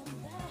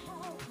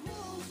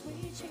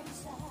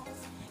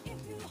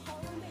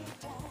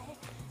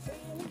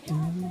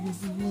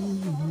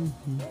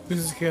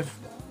 Who's this kid?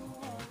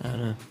 I don't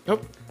know.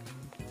 Nope.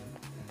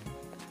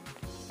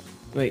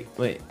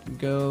 Wait.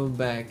 Go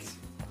back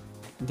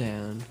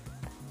down.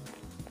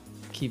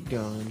 Keep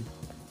going.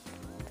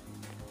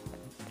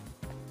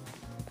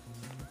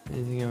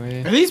 Anything over Are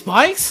here? these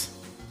bikes?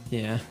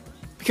 Yeah.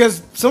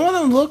 Because some of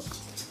them look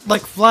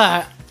like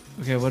flat.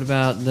 Okay, what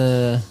about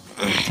the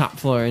top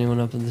floor? Anyone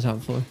up on the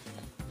top floor?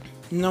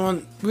 No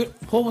one...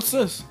 what's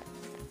this?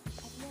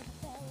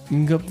 You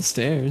can go up the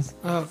stairs.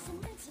 Oh.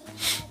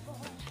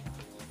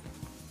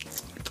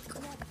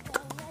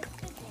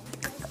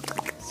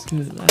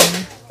 Scoot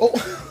ladder. Oh.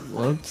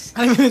 Whoops.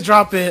 I didn't mean to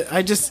drop it.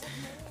 It's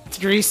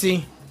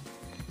greasy.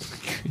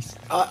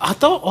 I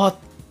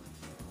thought...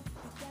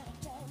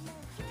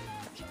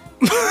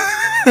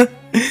 Did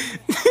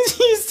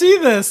you see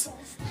this?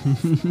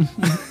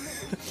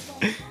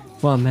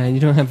 Come on, man. You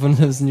don't have one of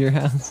those in your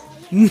house.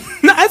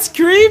 That's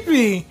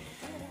creepy.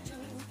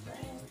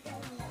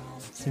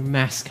 It's your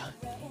mascot.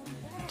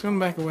 Turn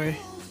back away.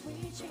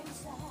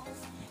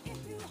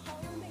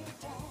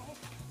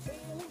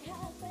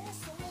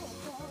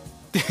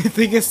 I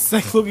think it's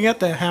like looking at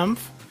the hemp,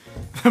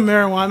 the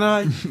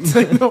marijuana. It's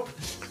like, no.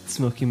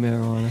 Smoking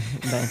marijuana,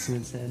 bouncing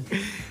its head.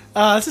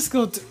 Let's just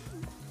go.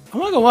 I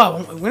want to go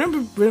up. We've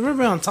never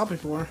been on top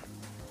before.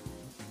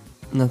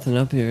 Nothing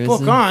up here, is Well,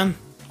 there? gone.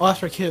 Oh, that's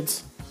for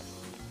kids.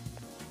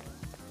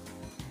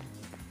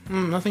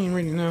 Nothing you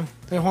really know.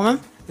 Hey, hold on.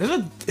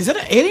 Is it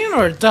an alien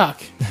or a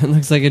duck? It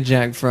looks like a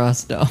Jack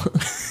Frost doll.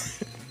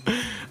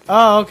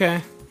 Oh,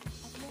 okay.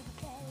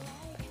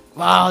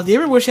 Wow, do you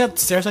ever wish you had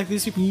stairs like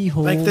these, Yeehaw.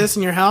 like this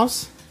in your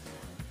house?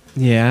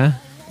 Yeah,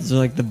 these are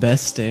like the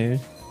best stairs.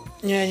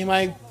 Yeah, you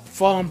might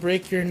fall and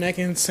break your neck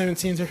in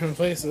 17 different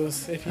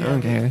places. If you I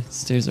don't care.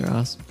 Stairs are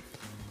awesome.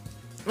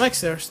 I like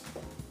stairs.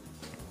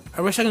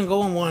 I wish I could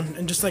go on one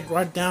and just like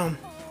write it down.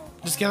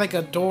 Just get like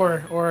a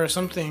door or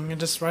something and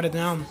just write it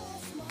down.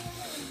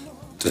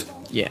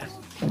 Yeah.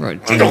 Right.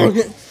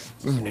 Write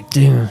it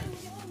down.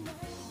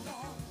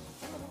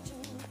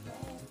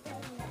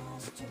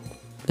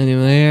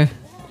 Anyone there?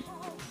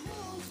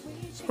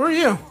 Who are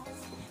you?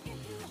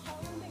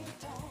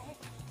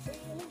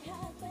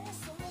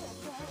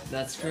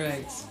 That's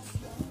correct.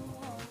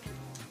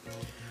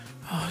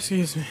 Oh,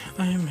 excuse me.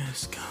 I am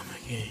Miss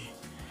Kamaki.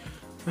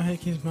 I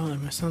think he's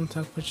smiling. My son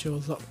talked with you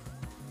a lot.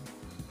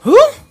 Who?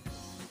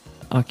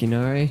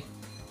 Akinari.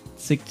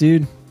 Sick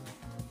dude.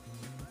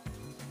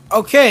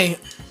 Okay.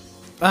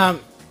 I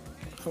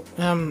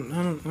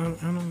don't.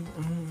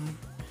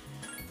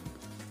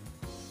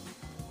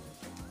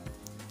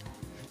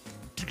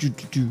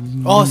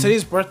 Oh, it's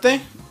today's birthday?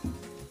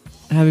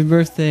 Happy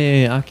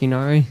birthday,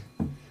 Akinari.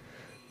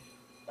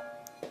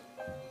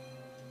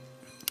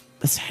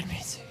 The sad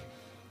music.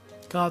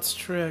 God's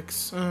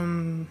tricks.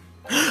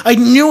 I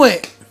knew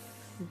it!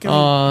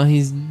 Oh,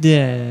 he's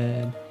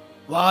dead.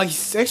 Wow,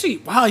 he's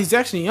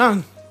actually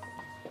young.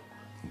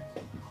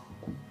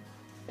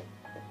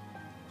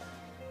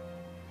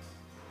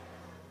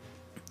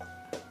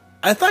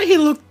 I thought he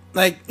looked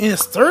like in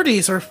his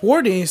 30s or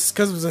 40s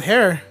because of his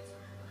hair.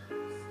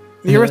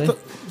 You Really? ever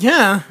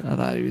yeah. I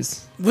thought he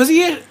was Was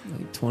he?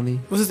 like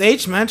 20. Was his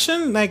age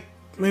mentioned? Like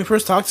when we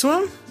first talked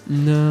to him?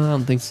 No, I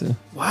don't think so.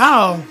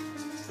 Wow.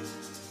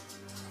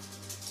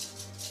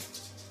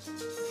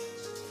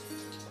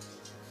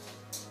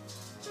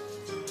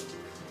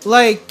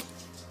 Like,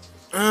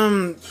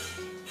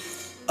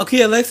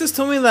 okay, Alexis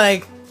told me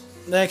like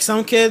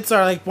some kids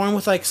are like born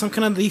with like some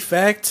kind of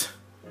defect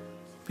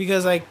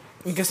because like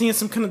I'm guessing it's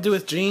some kind of do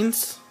with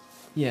genes.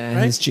 Yeah,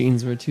 Right? his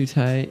jeans were too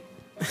tight.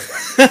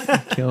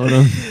 Killed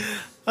him.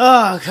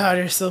 Oh god,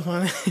 you're so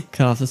funny.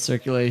 Cut off the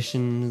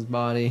circulation in his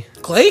body.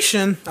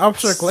 Glacian,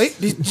 Officer Glacian.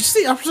 Did you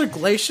see Officer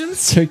Glacian?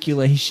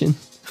 Circulation.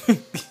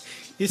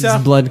 You His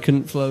said blood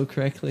couldn't flow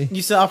correctly.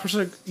 you said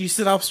Officer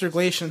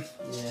Glacian.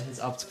 Yeah, his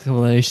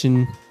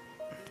opticulation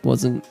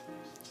wasn't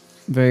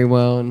very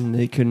well, and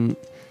they couldn't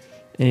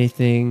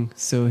anything,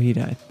 so he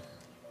died.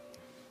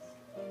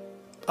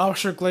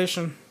 Officer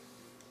Glacian.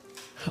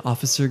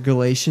 Officer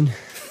Galatian.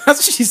 That's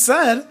what she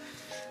said.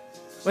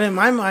 But in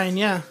my mind,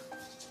 yeah.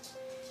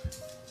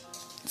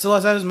 So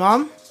is that his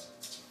mom?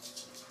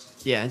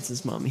 Yeah, it's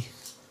his mommy.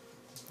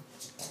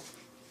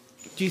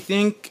 Do you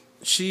think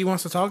she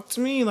wants to talk to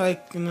me,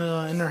 like in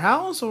her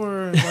house,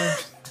 or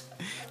like,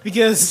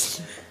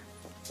 because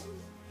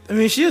I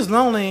mean she is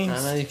lonely. I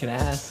don't know, you could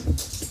ask.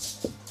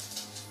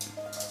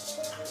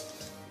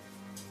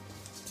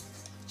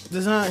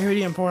 That's not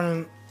really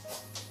important.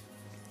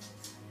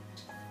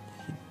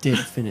 Did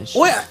finish.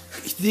 Wait,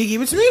 did he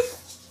give it to me?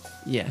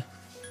 Yeah.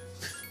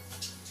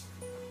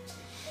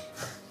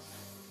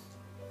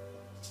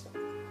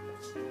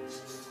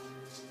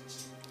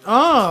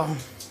 Oh.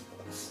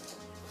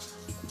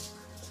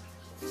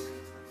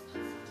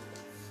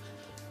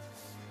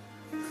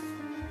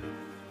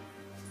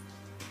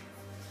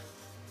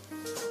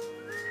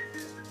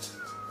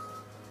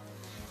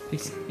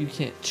 You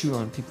can't chew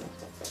on people.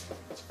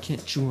 You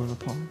can't chew on a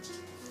paw.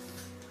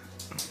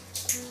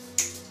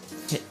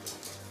 Hit.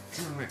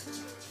 Come here.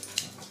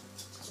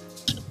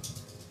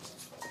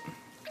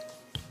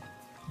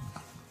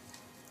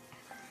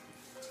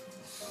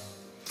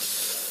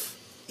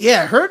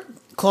 Yeah, her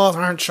claws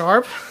aren't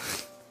sharp.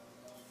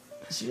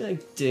 She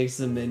like digs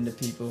them into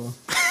people.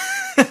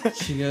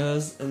 She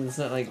goes, and it's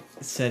not like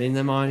setting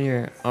them on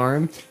your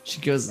arm. She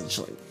goes and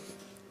she like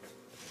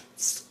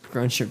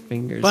scrunch her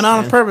fingers. But not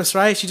on down purpose,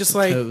 right? She just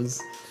like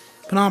toes.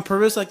 put on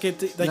purpose, like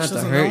it like Not she to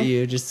doesn't hurt know.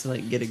 you, just to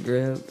like get a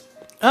grip.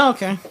 Oh,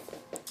 okay.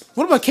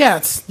 What about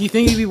cats? Do you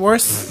think it'd be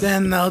worse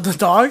than the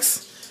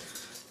dogs?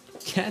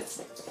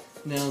 Cats'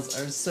 nails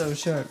are so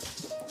sharp.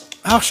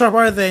 How sharp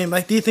are they?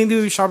 Like, do you think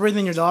they'd be sharper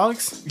than your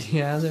dogs?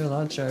 Yeah, they're a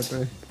lot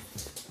sharper.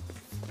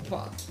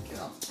 Fuck.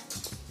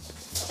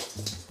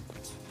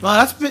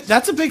 Wow,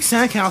 that's a big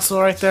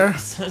sandcastle right there.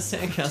 It's not a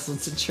sandcastle,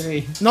 it's a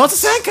tree. No,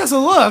 it's a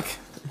sandcastle.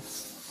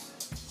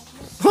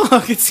 Look,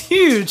 look, it's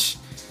huge.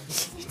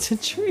 It's a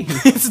tree.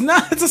 It's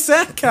not. It's a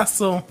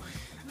sandcastle.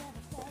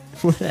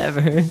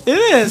 Whatever. It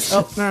is.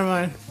 Oh, never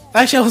mind.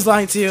 Actually, I was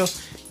lying to you,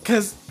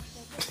 cause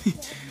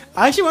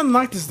I actually want to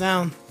knock this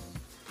down.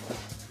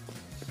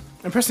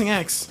 I'm pressing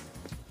X.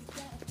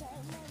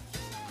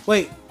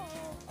 Wait.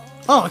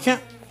 Oh, I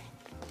can't.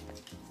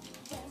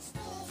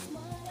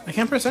 I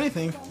can't press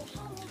anything.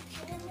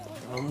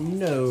 Oh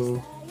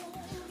no.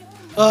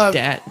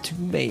 Dat too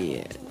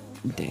bad.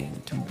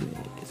 Damn too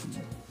bad.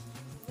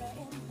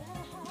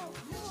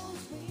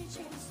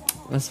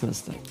 That's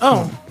messed up.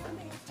 Oh.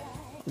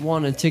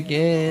 Want a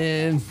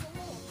ticket?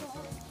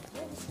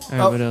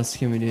 Alright, what else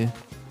can we do?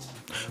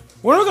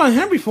 We're not going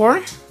here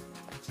before.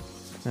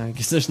 I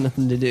guess there's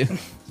nothing to do.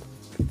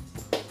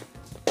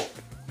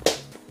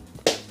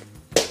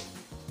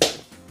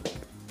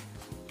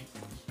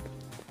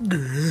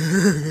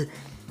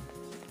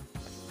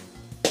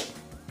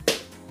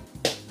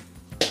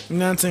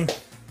 Nothing.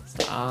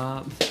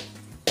 Stop.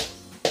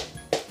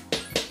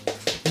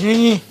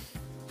 You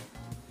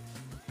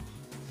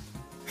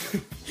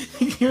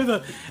hear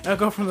the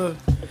echo from the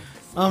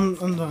I'm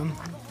done.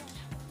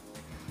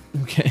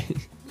 Okay.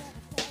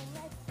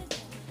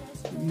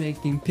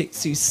 Making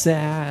Pixie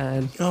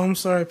sad. Oh, I'm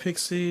sorry,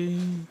 Pixie.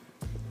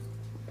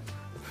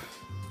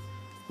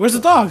 Where's the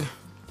dog?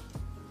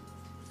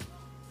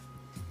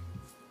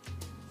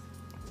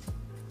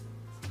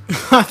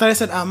 I thought I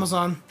said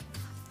Amazon.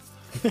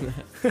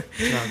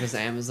 Straga's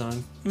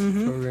Amazon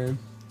program.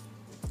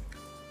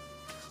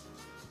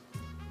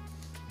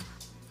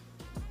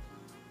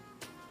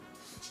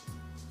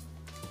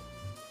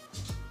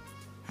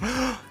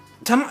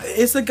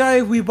 It's the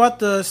guy we bought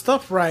the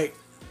stuff right.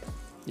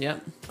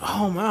 Yep.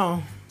 Oh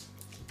wow.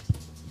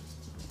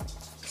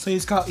 So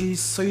he's caught.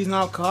 He's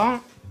now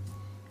caught.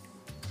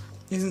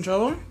 He's in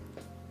trouble.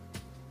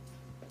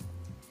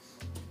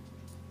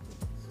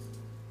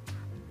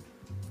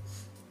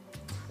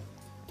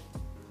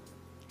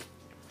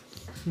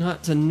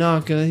 Not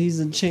Tanaka, he's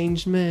a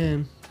changed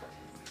man.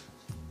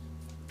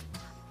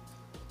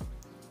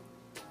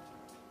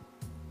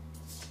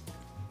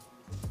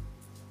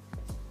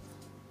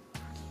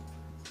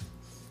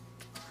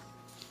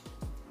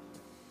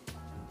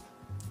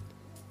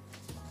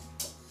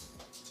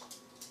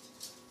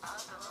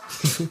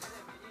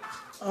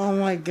 Oh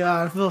my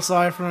god, I feel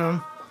sorry for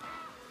him.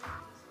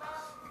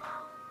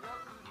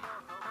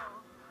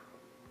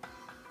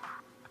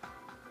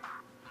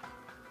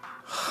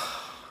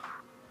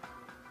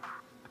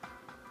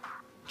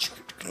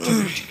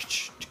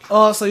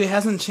 Oh, so he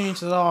hasn't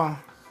changed at all.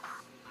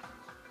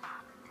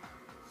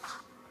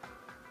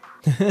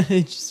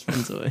 He just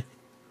runs away.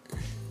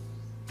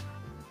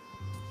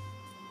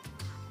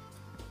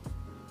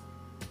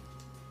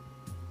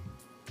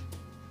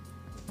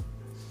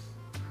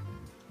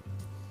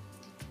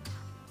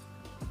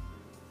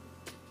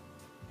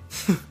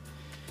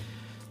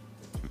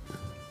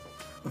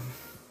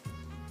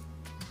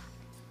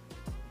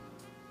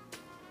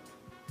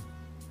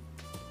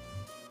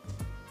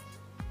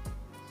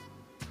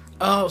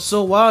 Oh,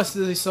 so wow,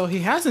 so he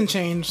hasn't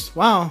changed.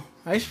 Wow,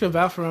 I just feel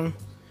bad for him.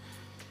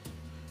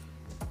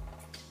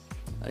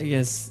 I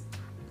guess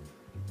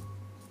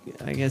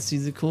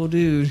he's a cool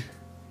dude.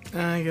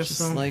 I guess Just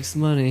so. likes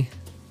money.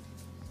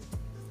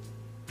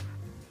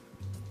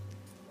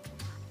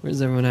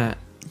 Where's everyone at?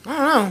 I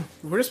don't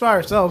know. We're just by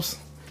ourselves.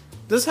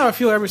 This is how I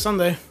feel every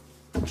Sunday.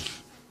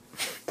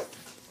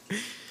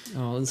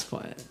 Oh, it's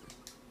quiet.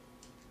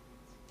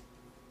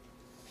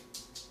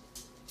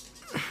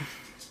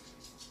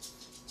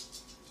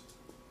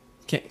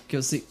 Okay,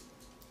 go sleep.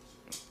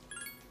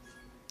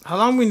 How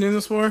long have we been doing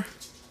this for?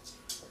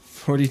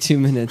 42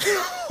 minutes.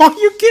 Are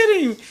you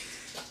kidding?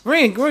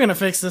 We're gonna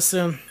fix this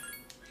soon.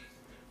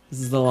 This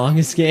is the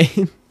longest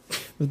game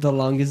with the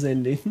longest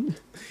ending.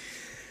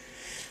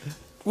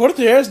 What if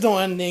there is no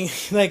ending?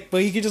 Like,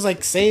 but you could just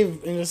like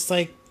save and just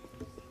like,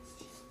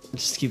 It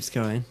just keeps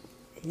going.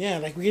 yeah,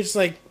 like we could just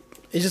like,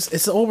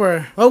 it's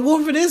over. Oh,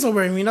 what if it is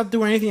over and we're not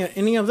doing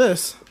any of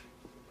this?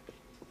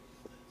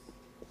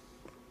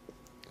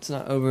 It's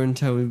not over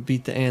until we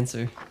beat the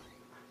answer.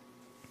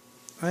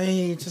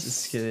 I just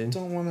Just kidding.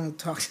 don't want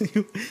to talk to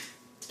you,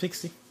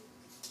 Pixie.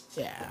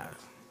 Yeah.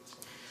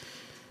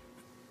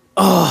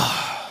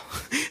 Oh,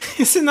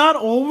 is it not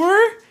over?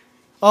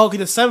 Oh, okay,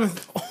 the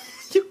 7th. Oh,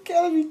 you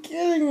gotta be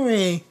kidding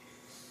me.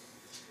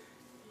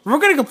 We're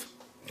gonna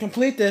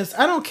complete this.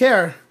 I don't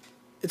care.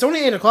 It's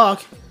only 8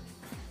 o'clock.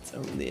 It's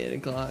only 8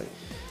 o'clock.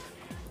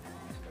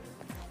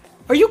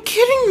 Are you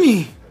kidding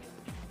me?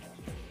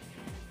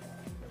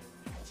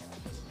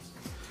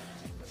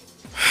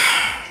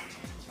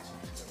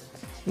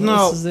 What No.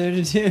 else is there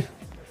to do?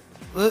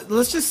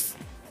 Let's just.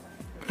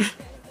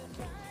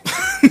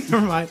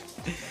 Never mind.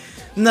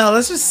 No,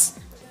 let's just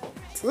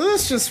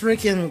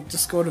freaking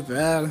just go to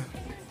bed.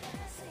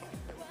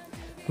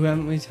 Who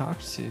haven't we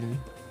talked to?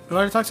 We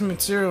already talked to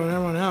Material and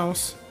everyone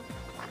else.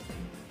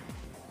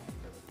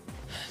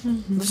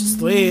 Let's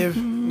just leave.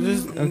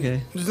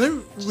 Okay. There's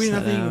really Set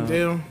nothing you can out.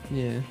 do.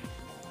 Yeah.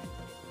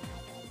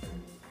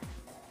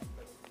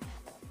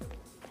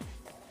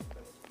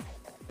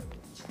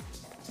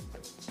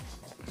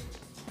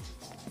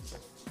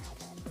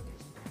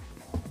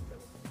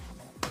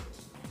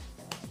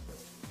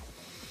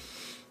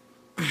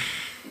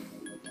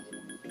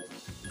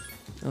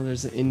 Oh,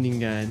 there's an ending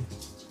guide.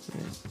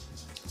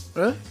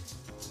 Yeah. Really?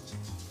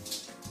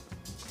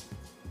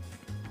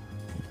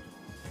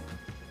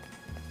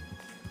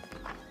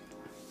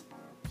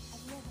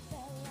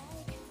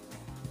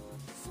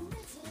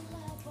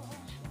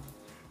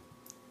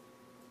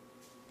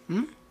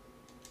 Hmm?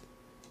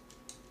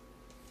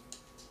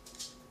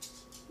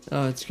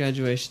 Oh, it's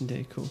graduation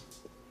day. Cool.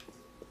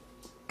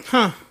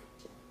 Huh.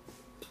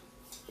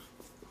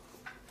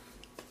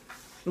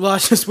 Well, I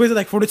just wasted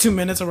like 42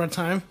 minutes of our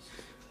time.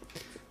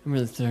 I'm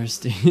really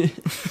thirsty.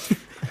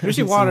 Here's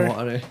your Some water.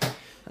 water.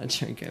 I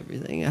drank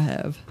everything I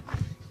have.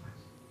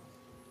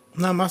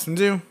 Not much to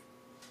do.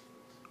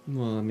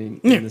 Well, I mean,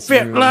 in You this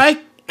feel room.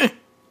 like.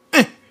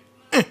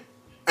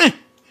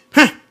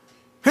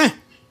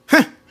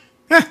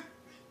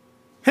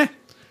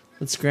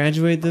 Let's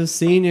graduate those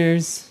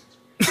seniors.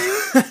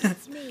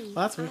 It's me,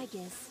 Well, that's weird.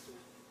 Agus.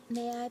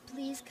 May I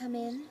please come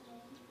in?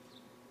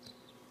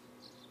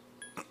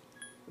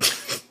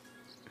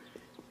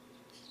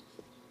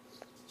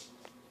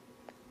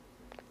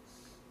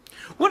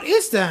 What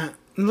is that?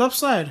 On the left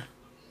side.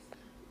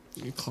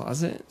 Your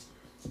closet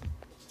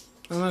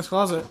A nice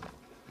closet.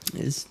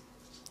 is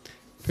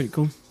pretty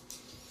cool.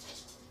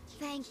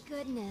 Thank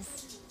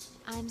goodness.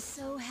 I'm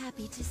so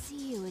happy to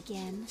see you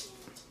again.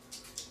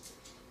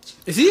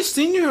 Is he a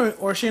senior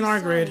or is she in our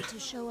Sorry grade? to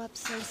show up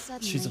so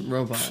suddenly. She's a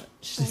robot.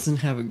 She doesn't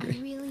have a I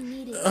grade. really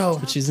needed to Oh. talk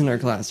But she's in to our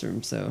you.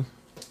 classroom, so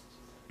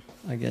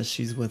I guess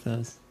she's with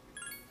us.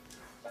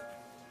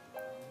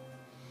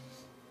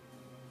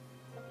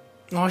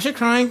 Oh, is she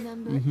crying?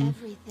 Remember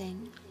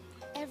everything.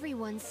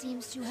 Everyone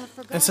seems to have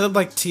forgotten. Instead of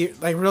like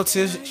like real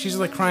tears, she's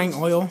like crying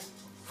oil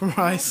from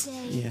her eyes. that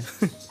day. Yeah.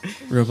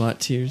 Robot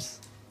tears.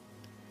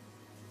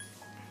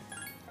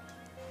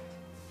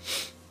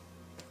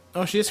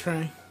 Oh, she is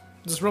crying.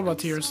 Just robot I'm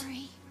tears.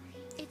 sorry.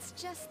 It's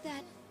just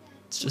that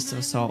It's just when a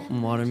I salt and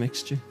remembered, water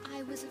mixture.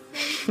 I was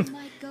afraid you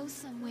might go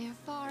somewhere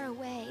far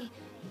away.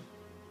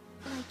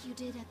 Like you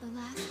did at the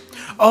last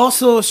time.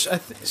 Also,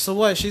 so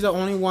what? She's the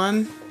only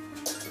one.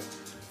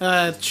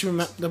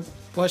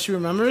 What she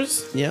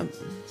remembers. Yep.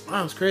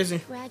 Wow, it's crazy.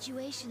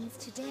 Graduation's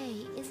today,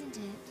 isn't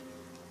it?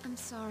 I'm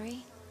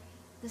sorry.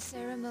 The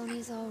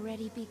ceremony's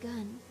already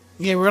begun.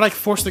 Yeah, we're like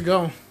forced to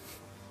go.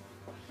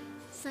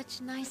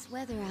 Such nice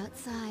weather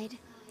outside.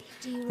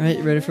 Do you Right, you ready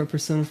remember? for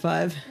Persona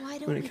 5 Why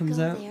don't when it we comes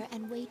go out? there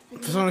and wait for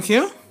the Persona others?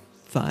 Q?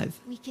 5.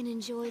 We can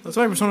enjoy the That's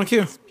right, Persona view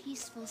Q. of this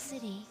peaceful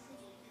city.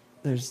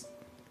 There's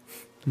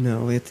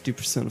no, we have to do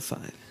Persona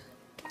 5.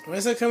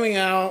 When's it coming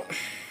out?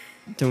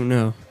 Don't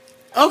know.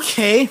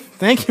 Okay,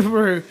 thank you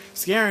for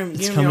scaring, It's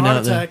giving me a coming heart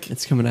out though. attack.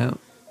 It's coming out.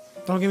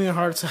 Don't give me a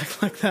heart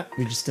attack like that.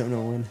 We just don't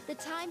know when. The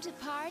time to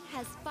part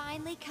has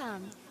finally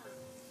come.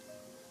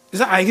 Is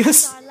that It's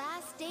Agus? our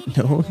last day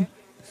No. together.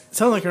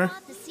 Sounds like We her.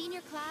 want the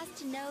senior class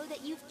to know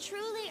that you've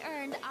truly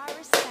earned our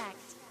respect.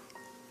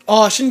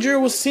 Oh,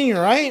 Shinjiro was senior,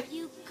 right?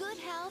 You good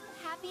health,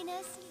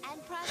 happiness, and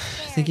I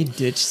think he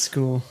prosperity. ditched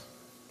school.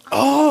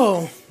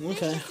 Oh,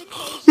 okay. This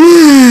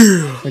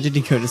occasion, Or did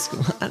he go to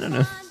school? I don't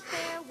know. fond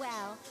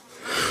farewell on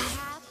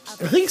behalf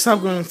of I think he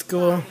stopped going to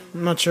school.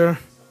 I'm not sure.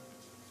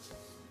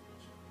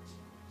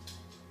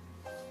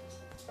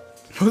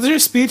 Was your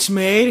speech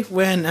made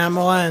when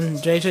Amala and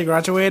JJ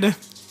graduated?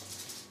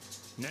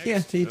 Next, Yeah,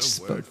 they a each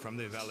spoke. word from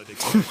the Oh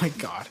valedictorian. my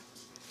god.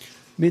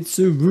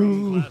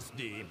 Mitsuru. Class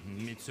D,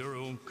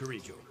 Mitsuru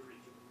Kurijo.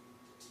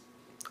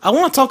 I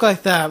want to talk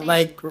like that,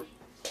 like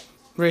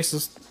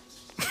racist.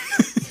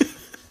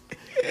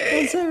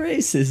 That's so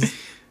racist.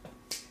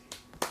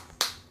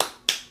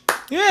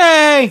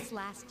 Yay!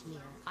 Last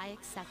year, I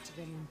accepted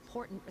an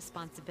important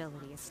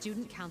responsibility as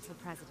student council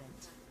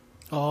president.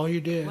 Oh,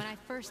 you did. When I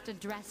first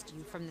addressed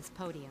you from this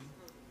podium,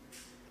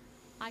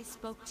 I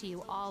spoke to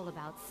you all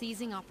about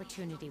seizing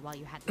opportunity while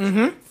you had the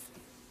chance.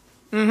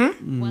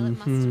 Well, it must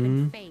have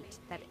been fate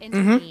that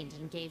intervened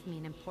and gave me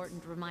an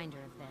important reminder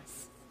of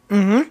this.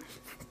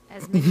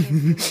 As many of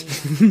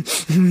you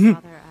may know, my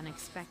father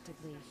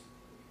unexpectedly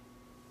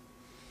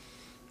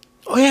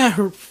Oh yeah,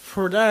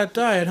 her dad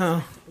died,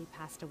 huh?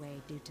 passed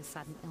away due to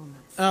sudden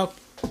illness. Oh,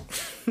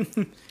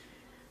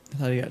 I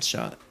thought he got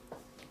shot.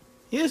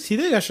 yes, he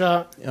did get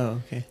shot.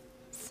 Oh, okay.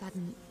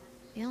 Sudden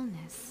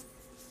illness?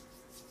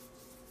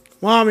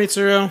 Wow,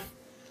 Mitsuru.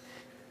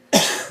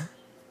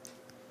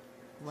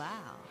 Wow,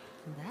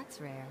 that's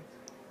rare.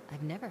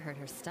 I've never heard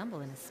her stumble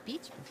in a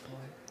speech before.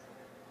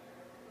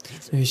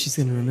 Maybe she's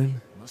gonna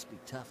remember. Must be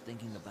tough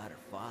thinking about her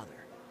father.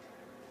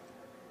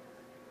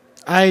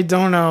 I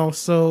don't know.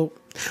 So,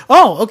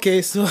 oh,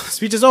 okay. So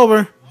speech is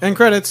over. End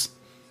credits.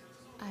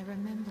 I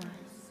remember.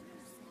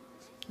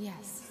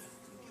 Yes.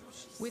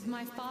 With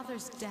my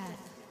father's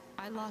death,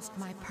 I lost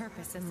my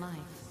purpose in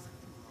life.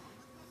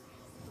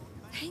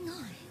 Hang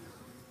on.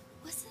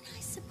 Wasn't I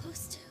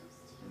supposed to?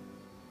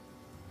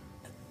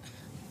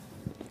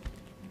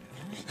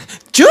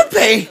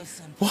 Junpei.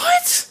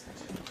 What?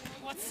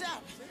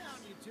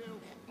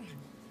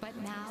 But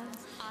now,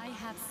 I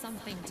have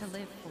something to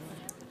live for.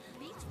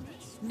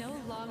 No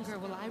longer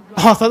will I run.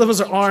 Oh, I thought that was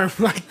her arm.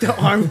 Like the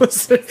arm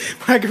was the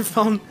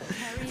microphone.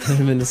 Could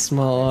have been a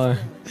small R.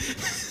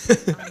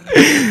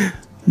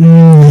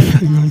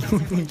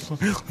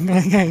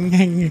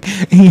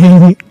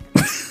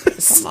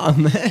 Come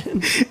on,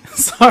 man.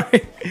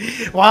 Sorry.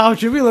 Wow,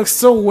 Junpei looks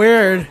so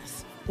weird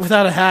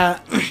without a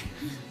hat.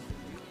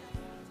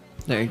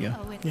 There you go.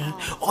 Yeah.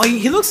 Oh,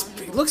 he looks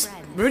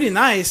really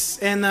nice.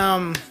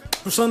 And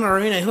Persona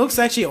Arena, he looks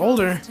actually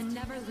older.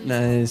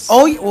 Nice.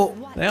 Oh,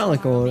 well, They all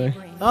look older.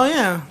 oh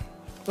yeah.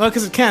 Well,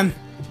 because of Ken.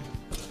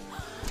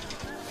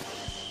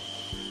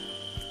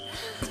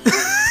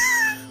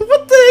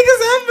 What the heck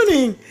is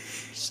happening?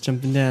 She's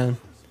jumping down.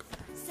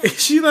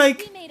 Is she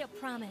like? We made a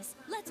promise.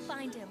 Let's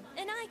find him.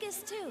 And I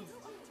guess too.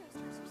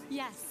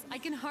 Yes, I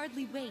can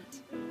hardly wait.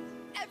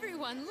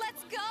 Everyone,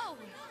 let's go!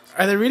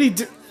 Are they really?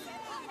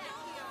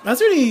 That's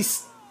really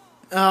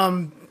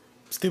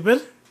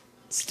stupid.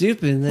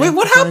 Stupid. They Wait, have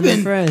what to find their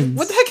happened? Friends.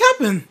 What the heck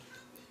happened?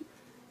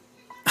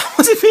 I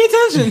wasn't paying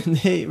attention.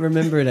 They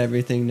remembered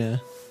everything now.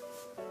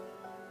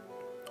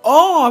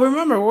 Oh, I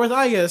remember. Where was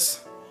Igus?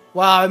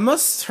 Wow, it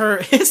must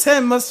hurt. His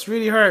head must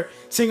really hurt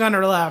sitting on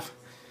her lap.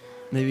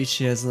 Maybe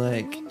she has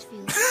like Wind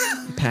feels so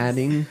nice.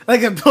 padding.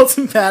 Like a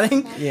built-in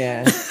padding.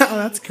 Yeah. Oh,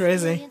 that's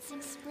crazy.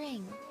 Experiencing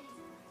spring.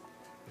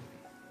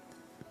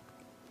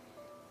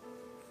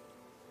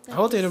 I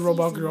will date a But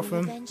robot the season will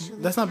girlfriend.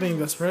 eventually That's not being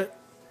pass. desperate.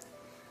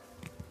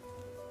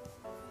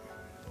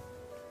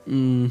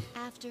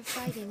 After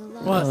fighting a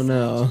lot What? Oh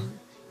no.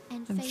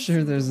 and I'm facing sure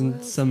the there's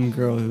world's some end,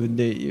 girl who would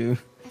date you.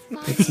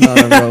 I It's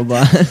finally not a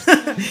robot. I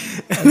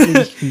think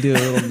you can do a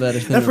little better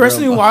than The a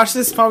person who robot. watched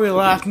this probably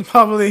laughed and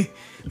probably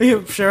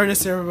share this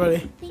to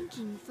everybody.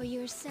 thinking for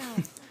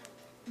yourself,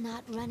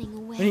 not running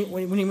away.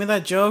 When you made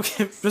that joke,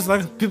 there's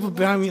like people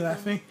behind me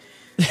laughing.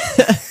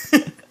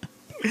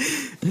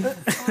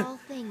 All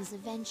things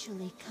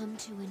eventually come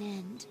to an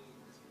end.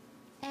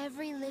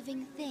 Every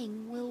living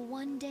thing will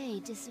one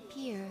day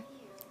disappear.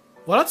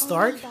 Well, that's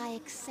dark. Only by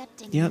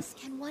accepting Yep. this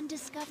can one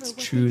discover It's what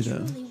true, they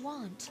though. truly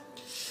want.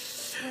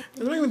 What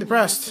the It makes me meaning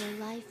depressed. of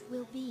their life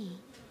will be.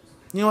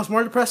 You know what's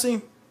more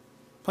depressing?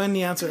 Playing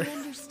the answer. I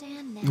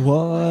understand now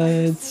What?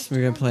 why Isis We're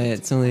gonna told play me it.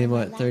 to It's only find my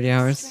what, lack 30 of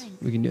hours?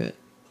 strength. We can do it.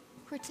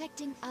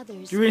 Protecting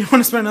others. Do you really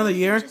want to spend another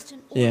year? Just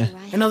an Yeah. order I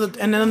have Another to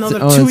and then another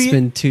Oh, 2 it's years.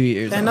 been 2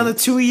 years. Another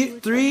 2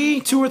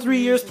 or 3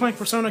 years playing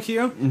Persona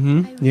Q.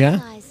 Mm-hmm. I Yeah.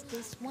 realized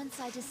this once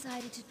I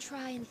decided to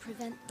try and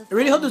prevent the I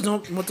really hope fall.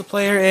 there's no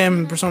multiplayer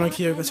in Persona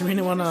Q because I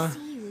really might never wanna.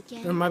 see you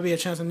again. There might be a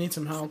chance I need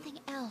some help.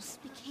 Something else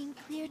became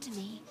clear to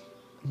me.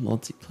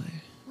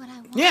 Multiplayer. What I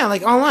wanted. Yeah,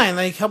 like online,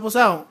 like help us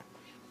out.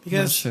 Not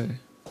Because sure.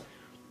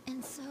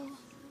 And so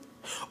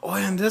oh,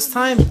 and this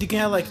time you can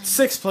have like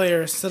 6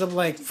 players instead of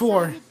like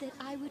 4, decided that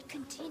I would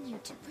continue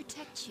to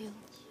protect you.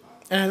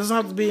 and it doesn't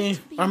have to be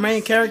our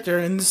main character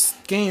in this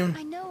game.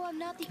 I know I'm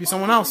not the be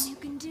someone only else. one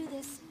who can do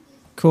this.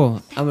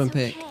 Cool. I'm gonna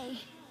That's pick. okay.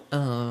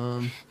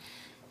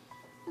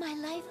 My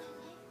life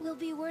will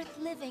be worth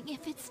living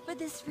if it's for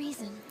this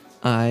reason.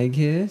 I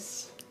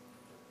guess.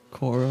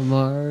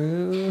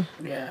 Koromaru.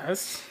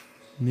 Yes.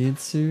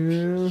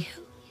 Mitsuru.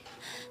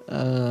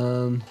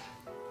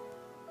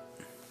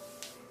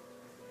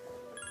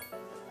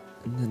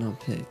 And then I'll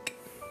pick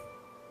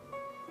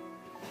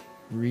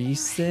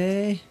Rise. What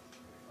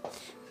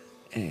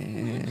am I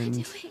And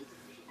doing?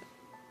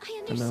 I I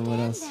don't understand know what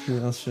else. now. Who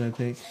else should I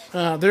pick?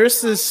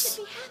 There's I this.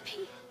 should be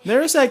happy.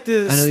 There's like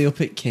this. I know you'll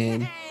pick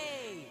Ken.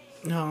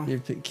 No. You'll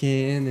pick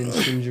Ken and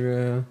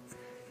Shinjiro.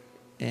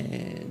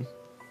 And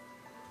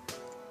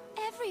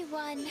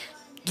Everyone.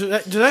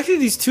 There's actually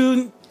these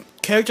 2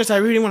 characters I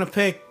really want to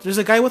pick. There's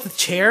a guy with a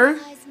chair.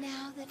 Realize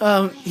now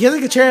that He has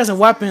like a chair as a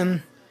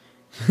weapon.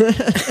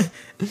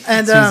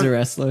 And he's a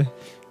wrestler.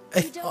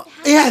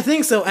 yeah, I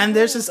think so. And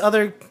there's this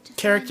other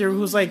character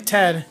who's like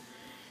Ted.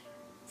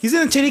 He's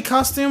in a titty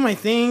costume, I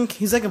think.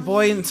 He's like a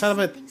boy inside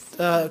of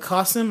a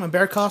costume, a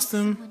bear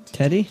costume. someone to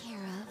Teddy? take care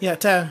of. Yeah,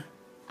 Ted.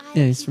 I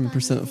Yeah, he's keep from on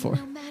Persona living 4.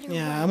 no matter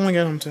Yeah, what. I'm gonna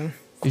get him too.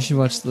 You should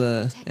watch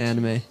the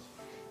anime.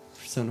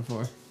 Persona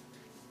 4.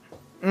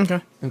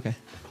 Okay. Okay.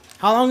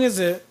 How long is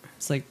it?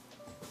 It's like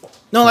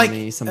No, like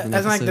 20 something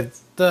as in, like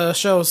episodes. the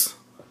shows.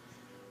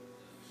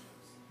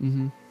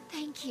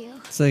 Thank you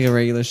it's like a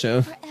regular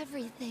show. for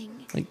everything.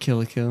 Like Kill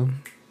la Kill.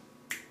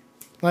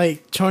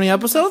 Like 20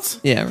 episodes?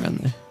 Yeah, around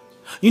there.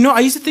 You know, I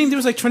used to think there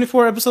was like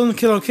 24 episodes in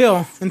Kill la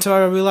Kill until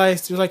I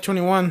realized it was like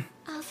 21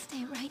 I'll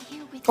stay right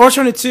here with or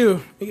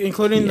 22,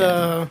 including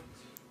Yeah.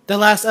 the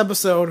last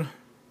episode.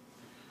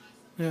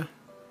 Yeah, you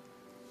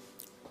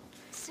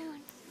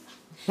soon.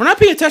 we're not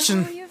paying All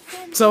attention. your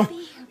friends So- will be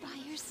here by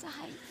your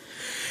side.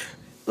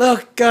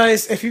 Look,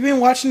 guys, if you've been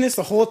watching this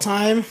the whole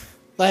time,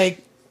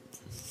 like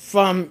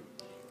from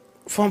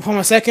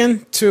a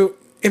second to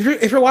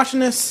if you're watching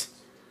this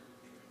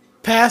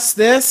past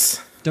this,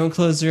 Don't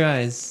close your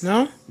eyes.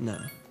 no, No.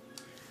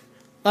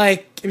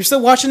 like if you're still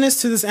watching this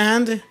to this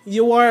end,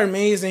 you are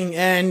amazing,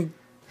 and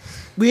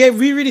we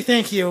really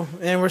thank you,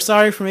 and we're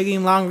sorry for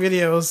making long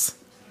videos.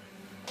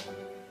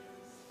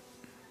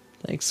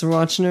 Thanks for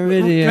watching our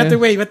We video. have to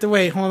wait. We have to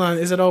wait. Hold on.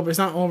 Is it over? It's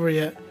not over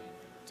yet.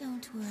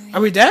 Don't worry.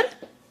 Are we dead?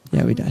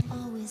 Yeah, we died.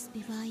 I'll always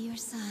be by your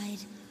side,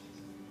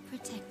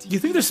 protecting Do you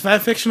think there's fan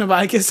fiction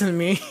about Icus and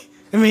me?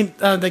 I mean,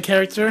 the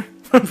character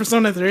from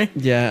Persona 3.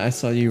 Yeah, I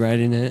saw you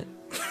writing it.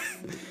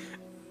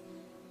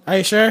 Are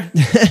you sure?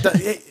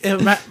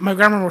 My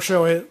grammar will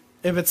show it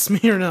if it's me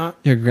or not.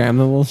 Your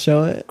grandma will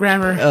show it.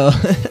 Grammar. Oh,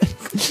 I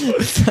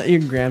thought your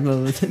grandma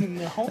would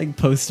like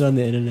post it on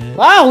the internet.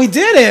 Wow, we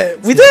did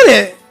it! We did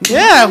it!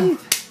 Yeah,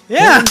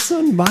 yeah,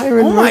 Son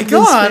Byron Oh my wrote this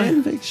God.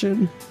 fan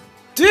fiction.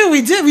 dude,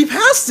 we did. We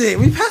passed it.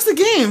 We passed the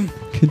game.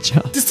 Good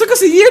job. This took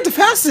us a year to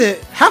pass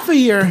it. Half a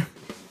year.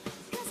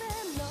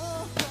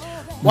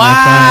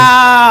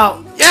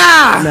 Wow!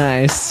 Yeah!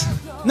 Nice.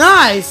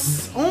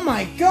 Nice! Oh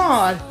my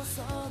god!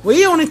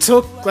 We only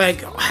took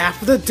like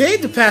half of the day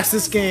to pass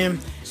this game.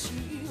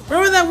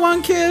 Remember that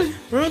one kid?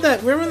 Remember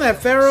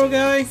that Pharaoh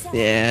guy?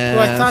 Yeah. Who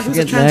I thought he was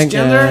a forget that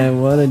transgender? guy.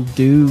 What a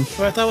doof.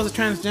 Who I thought was a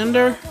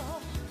transgender?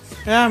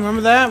 Yeah,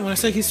 remember that? When I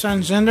said he's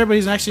transgender, but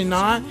he's actually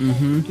not?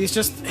 Mm-hmm. He's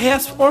just, hey,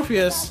 that's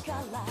Orpheus.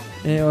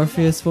 Hey,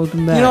 Orpheus,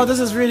 welcome back. You know, this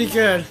is really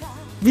good.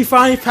 We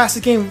finally passed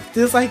the game.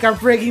 This is like our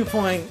breaking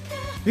point.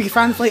 We can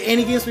finally play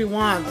any games we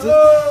want.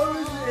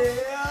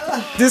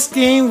 This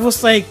game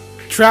was like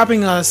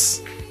trapping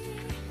us.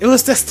 It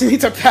was destiny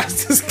to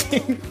pass this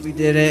game. We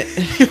did it.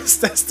 It was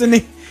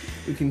destiny.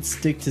 We can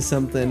stick to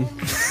something.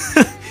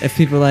 If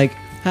people are like,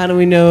 how do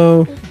we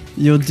know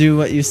you'll do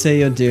what you say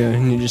you'll do?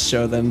 And you just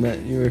show them that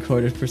you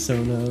recorded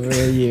Persona over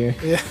a year.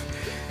 Yeah.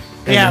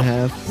 And a Yeah,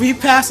 half. we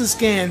passed this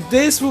game.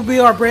 This will be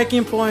our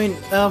breaking point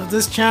of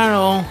this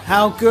channel.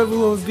 How good we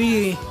will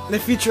be in the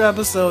future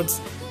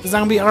episodes. It's not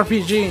gonna be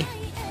RPG.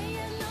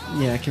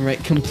 Yeah, I can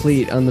write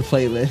complete on the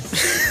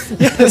playlist.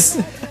 Yes,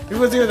 we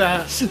will do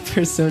that.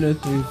 Persona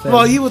 3.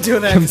 Well, you will do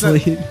that. 'cause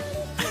complete.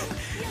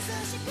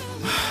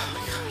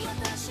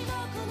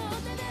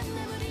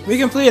 we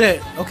complete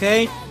it,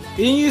 okay?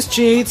 We didn't use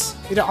cheats.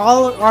 We did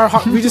all our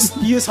we just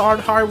used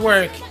hard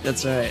work.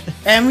 That's right.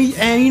 And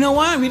you know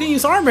what? We didn't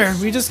use armor.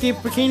 We just gave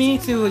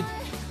bikini to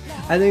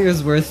I think it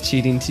was worth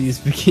cheating to use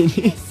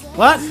bikini.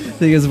 what? I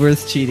think it was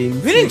worth cheating.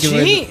 We didn't So you could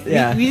wear cheat. the-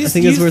 yeah, We I just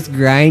think it was used- worth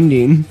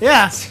grinding.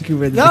 Yeah. So you could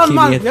wear We the had a lot of bikini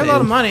money. at We had a the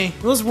lot of end. money.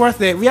 It was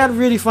worth it. We had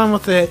really fun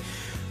with it.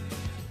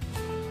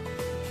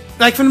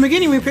 Like from the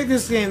beginning, we picked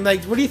this game.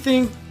 Like, what do you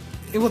think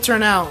it will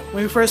turn out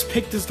when we first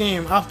picked this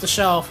game off the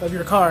shelf of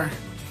your car?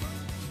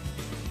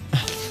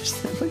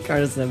 My car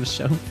doesn't have a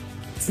shelf.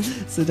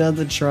 Sit down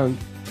the trunk.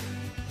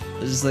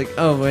 It's just like,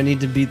 oh, I need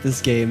to beat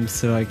this game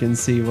so I can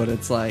see what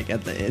it's like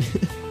at the end.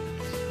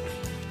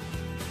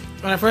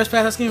 When I first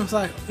passed this game, I was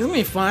like, it's gonna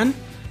be fun.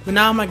 But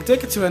now I'm like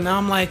addicted to it. Now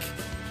I'm like,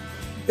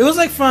 it was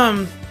like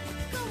from,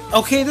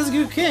 okay, this is a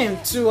good game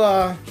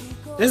to,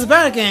 this is a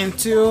bad game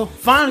to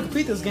finally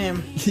complete this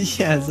game.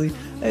 Yeah, it's like,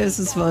 hey, this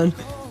is fun.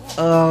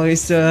 Oh, we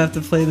still have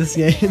to play this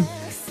game.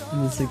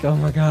 And it's like, oh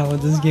my god, I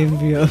want this game to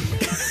be over.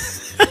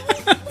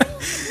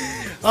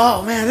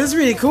 Oh man, this is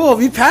really cool.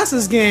 We passed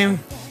this game.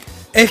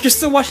 If you're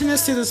still watching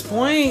this to this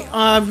point,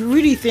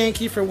 really thank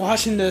you for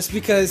watching this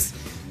because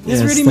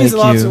this Yes, really means a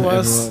lot thank you, to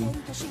us. everyone.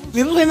 We've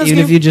been playing this Even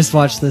game. if you just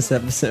watched this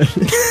episode.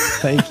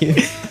 Thank you.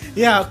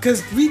 Yeah,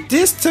 because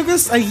this took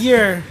us a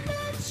year.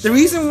 The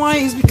reason why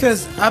is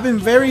because I've been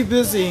very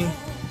busy.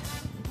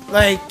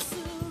 Like,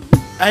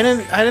 I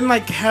didn't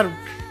like had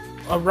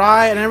a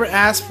ride. I never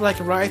asked for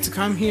like a ride to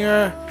come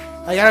here.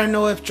 Like, I didn't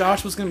know if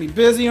Josh was gonna be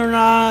busy or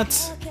not.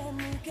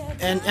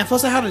 And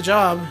plus I had a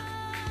job.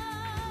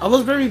 I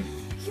was very.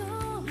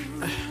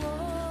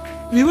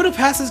 We would have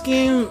passed this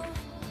game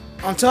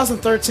on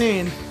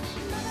 2013,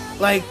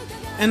 like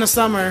in the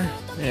summer.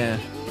 Yeah.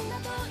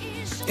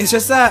 It's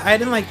just that I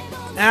didn't like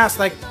ask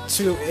like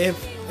to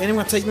if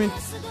anyone take me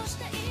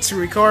to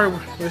record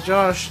with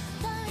Josh.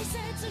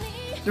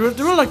 There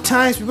were like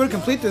times we would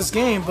complete this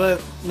game,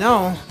 but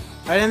no,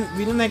 I didn't. We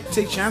didn't like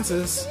take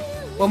chances.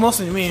 Well,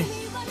 mostly me.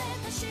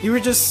 You were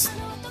just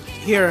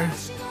here.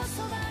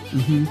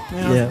 Mm-hmm.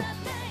 You know?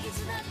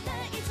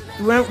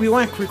 Yeah. We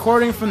went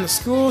recording from the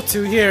school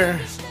to here.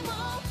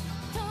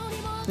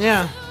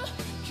 Yeah.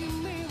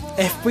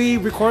 If we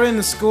recorded in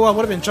the school, I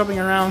would have been jumping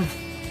around.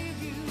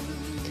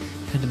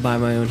 Had to buy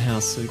my own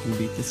house so we can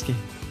beat this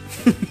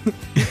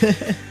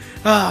game.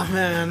 Oh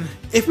man.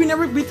 If we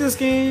never beat this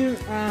game,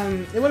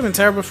 it would have been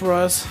terrible for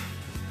us.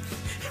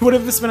 It would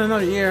have just been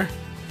another year.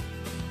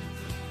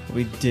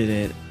 We did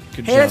it.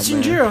 Good Hey, job, that's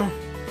man. Shinjiro.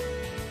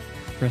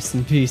 Rest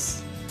in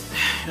peace.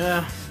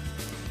 Yeah.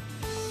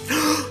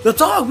 The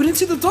dog! We didn't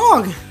see the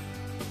dog!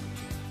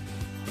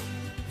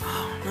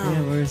 Oh, no.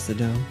 Yeah, where's the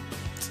dog?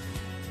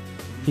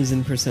 He's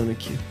in Persona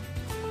Q,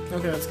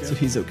 Okay, that's so good.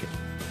 he's okay.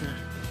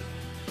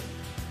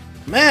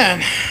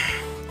 Man!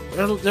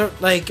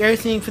 Like,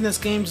 everything from this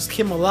game just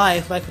came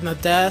alive, like with the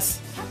deaths.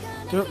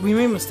 We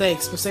made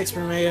mistakes. Mistakes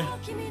were made.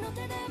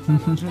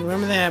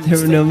 Remember that? There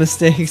were no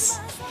mistakes.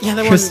 Yeah,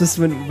 there Christmas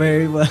went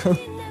very well.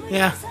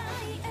 Yeah.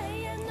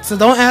 So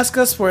don't ask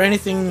us for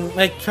anything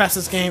like past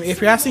this game. If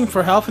you're asking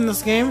for help in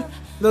this game,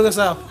 look us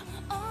up.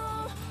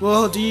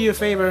 We'll do you a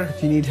favor.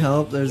 If you need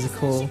help, there's a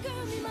cool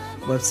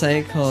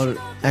website called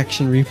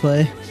Action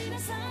Replay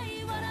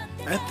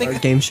I or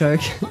think. Game Shark.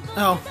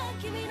 Oh.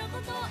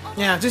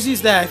 Yeah, just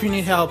use that if you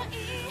need help.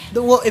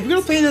 Well, if you're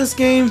gonna play this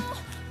game,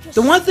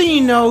 the one thing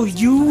you know,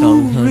 you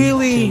Gung-ho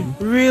really, King.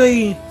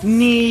 really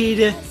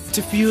need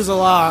to fuse a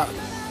lot.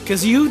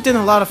 Because you did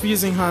a lot of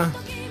fusing, huh?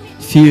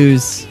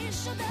 Fuse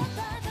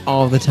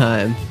all the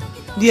time.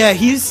 Yeah,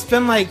 he's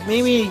spent like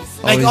maybe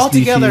like Always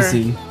altogether,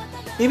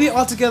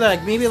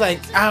 defusing. maybe like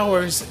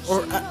hours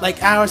or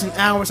like hours and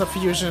hours of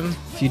fusion.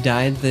 If you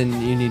died,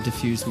 then you need to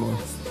fuse more.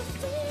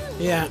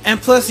 Yeah, and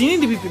plus you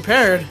need to be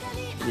prepared.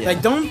 Yeah.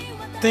 Like, don't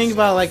think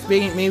about like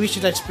maybe we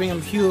should like bring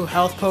a few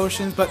health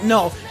potions, but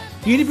no,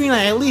 you need to bring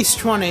like at least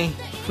 20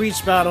 for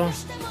each battle.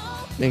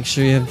 Make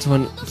sure you have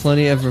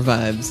plenty of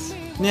revives.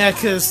 Yeah,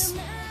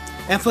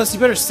 and plus you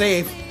better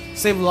save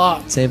a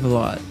lot. Save a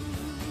lot.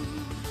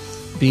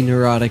 Be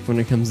neurotic when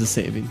it comes to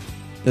saving.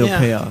 It'll Yeah.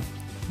 pay off.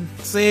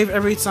 Save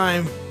every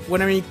time,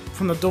 whenever you,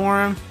 from the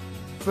dorm,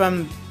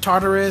 from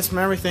Tartarus, from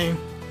everything,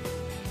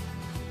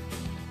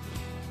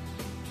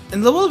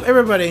 and level up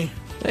everybody.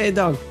 Hey,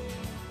 dog.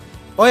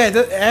 Oh yeah,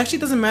 it actually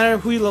doesn't matter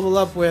who you level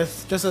up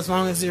with, just as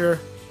long as you're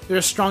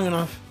strong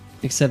enough.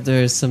 Except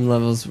there are some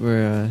levels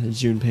where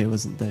Junpei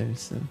wasn't there,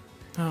 so.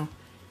 Oh,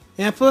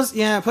 plus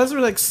there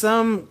were like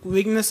some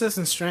weaknesses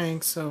and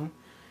strengths. So,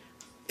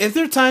 if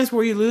there are times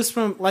where you lose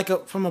from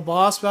from a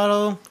boss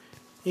battle,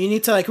 you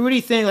need to like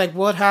really think like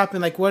what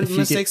happened, like what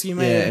mistakes you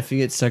made. Yeah, if you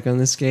get stuck on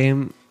this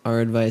game, our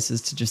advice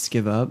is to just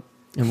give up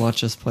and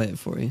watch us play it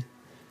for you.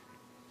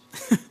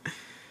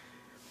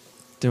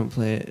 Don't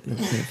play it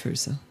for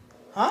yourself.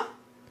 Huh?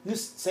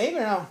 Just save it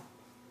now.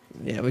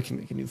 Yeah, we can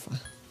make a new file.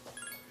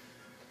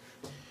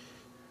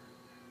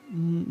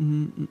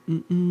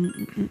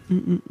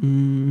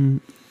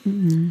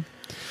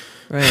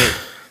 Right.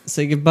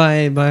 Say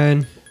goodbye,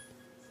 Byron.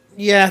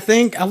 Yeah,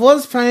 I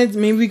was planning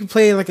maybe we could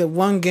play like a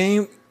one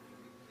game.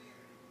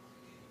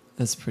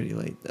 That's pretty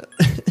late though.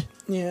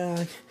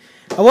 Yeah,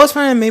 I was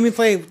planning maybe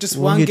play just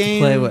we'll one get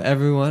game. to play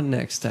whatever we want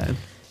next time.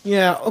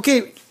 Yeah.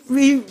 Okay.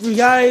 We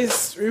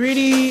guys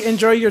really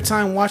enjoy your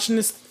time watching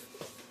this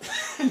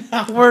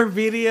hour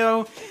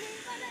video.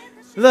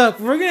 Look,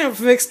 we're gonna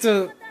fix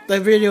the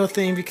video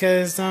thing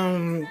because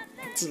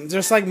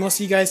just like most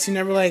of you guys who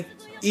never like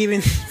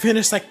even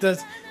finish like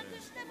the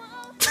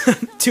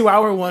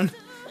 2-hour one.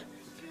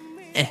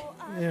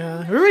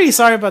 Yeah, we're really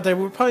sorry about that.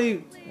 We're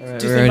probably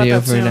Alright, we're already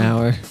over an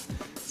hour.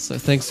 So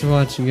thanks for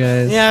watching,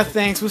 guys. Yeah,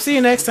 thanks. We'll see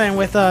you next time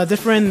with a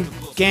different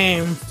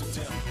game.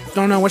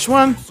 Don't know which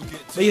one,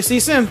 but you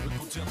see soon.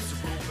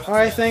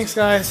 Alright, thanks,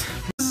 guys.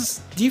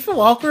 Do you feel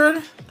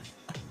awkward?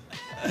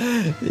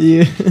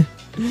 Yeah.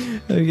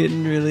 I'm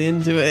getting really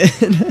into it.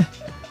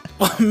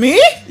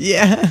 Me?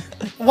 Yeah.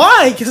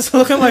 Why? Because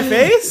look at my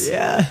face?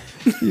 Yeah.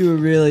 You were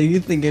really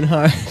thinking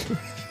hard.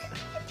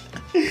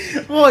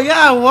 Well,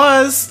 yeah, I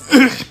was.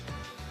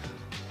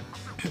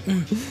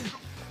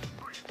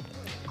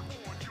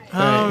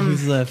 Alright,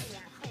 who's left?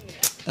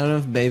 I don't know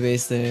if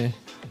Bebe's there.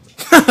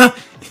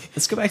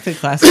 Let's go back to the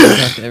class and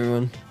talk to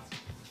everyone.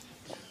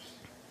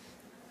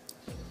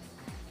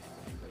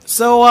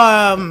 So,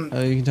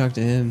 Oh, you can talk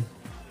to him.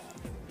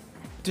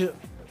 do,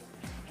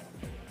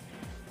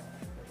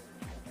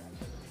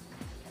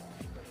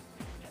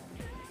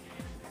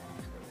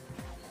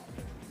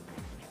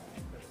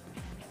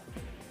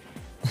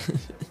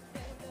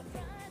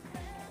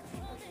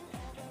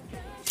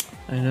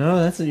 I know,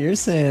 that's what you're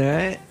saying,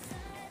 right?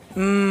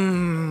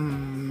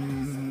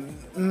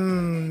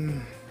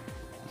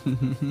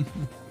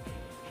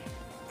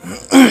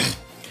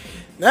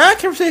 That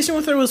conversation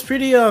with her was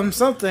pretty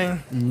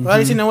something. But I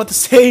didn't know what to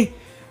say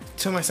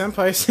to my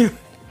senpai.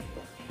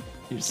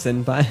 Your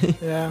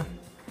senpai? Yeah.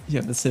 You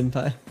have a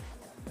senpai?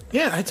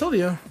 Yeah, I told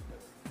you.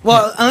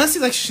 Well, unless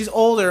it's like she's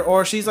older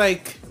or she's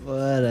like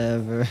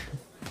Whatever.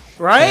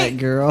 right. That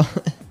girl.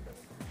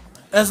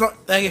 As long,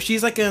 like if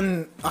she's like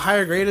in a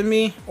higher grade than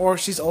me or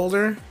she's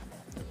older,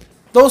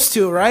 those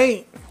two,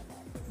 right?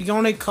 You can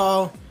only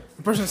call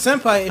a person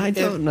senpai. I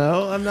don't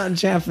know. I'm not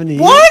Japanese.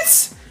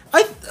 What?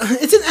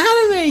 It's an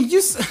anime.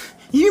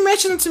 You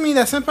mentioned to me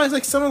that senpai is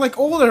like someone like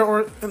older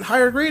or in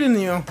higher grade than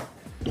you.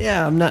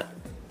 Yeah, I'm not.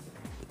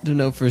 Don't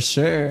know for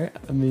sure.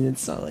 I mean,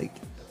 it's not like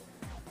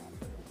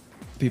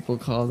people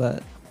call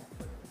that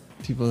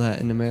people that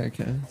in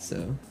America.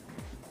 So.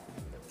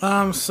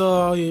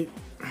 So you,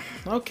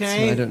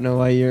 okay. So I don't know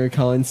why you're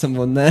calling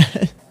someone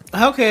that.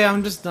 Okay,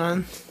 I'm just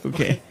done.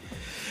 Okay.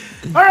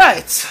 All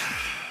right.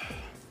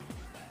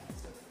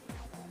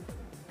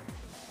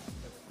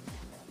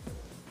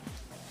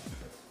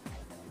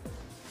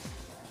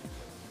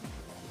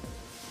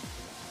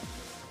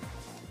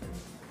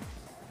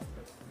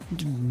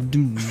 You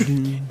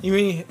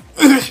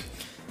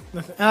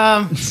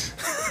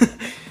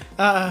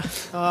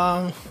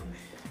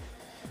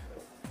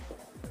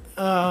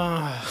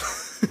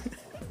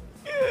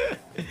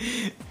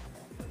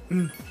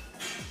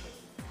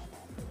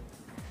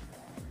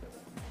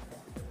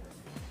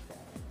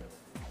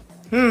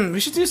mean we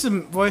should do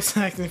some voice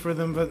acting for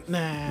them, but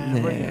nah.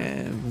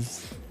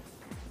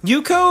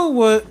 Yuko,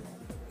 what?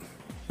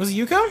 Was it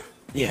Yuko?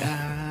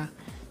 Yeah.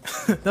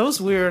 That was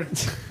weird.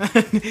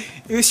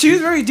 She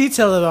was very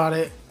detailed about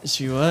it.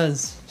 She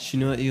was. She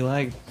knew what you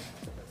liked.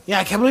 Yeah,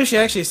 I can't believe she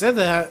actually said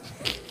that.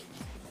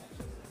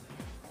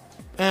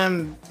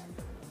 And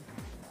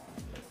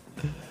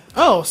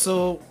oh,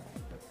 so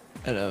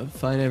I don't know.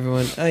 Find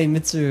everyone. Hey,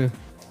 Mitsu.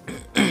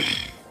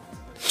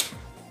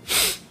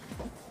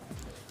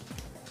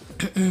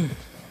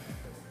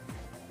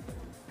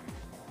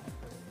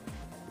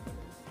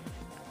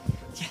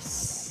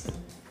 Yes.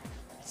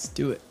 Let's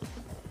do it.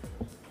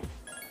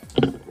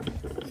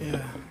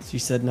 yeah. She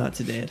said not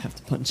today. I'd have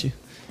to punch you.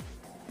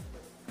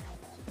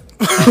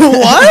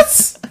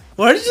 What?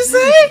 What did you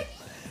say?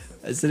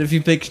 I said if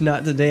you picked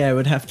not today, I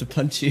would have to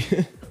punch you.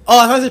 Oh,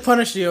 I thought they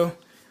punished you.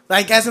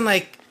 Like, as in,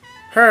 like,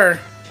 her.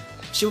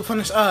 She would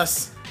punish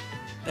us.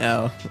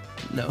 Oh,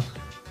 no.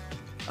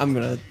 I'm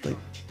gonna, like,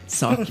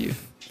 sock you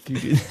if you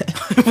do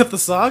that. With the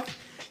sock?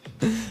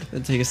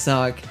 Then take a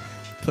sock,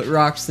 put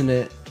rocks in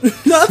it,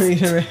 No. swing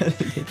it around and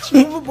hit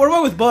you. What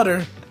about with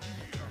butter?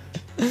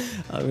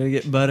 I'm gonna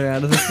get butter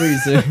out of the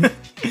freezer,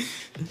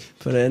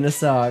 put it in a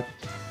sock,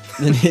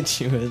 then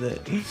hit you with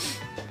it.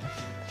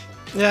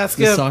 Yeah, it's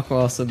The good. sock will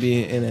also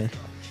be in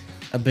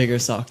a bigger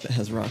sock that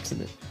has rocks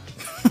in it.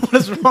 What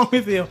is wrong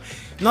with you?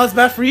 No, it's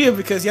bad for you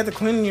because you have to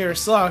clean your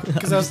sock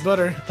because that was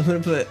butter. I'm gonna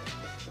put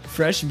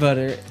fresh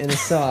butter in a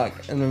sock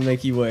and then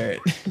make you wear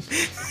it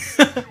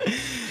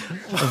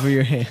over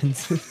your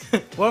hands.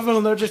 What if I'm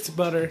allergic to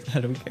butter? I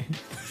don't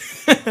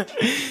care.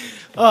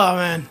 Oh,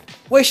 man.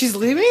 Wait, she's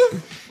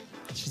leaving?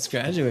 She's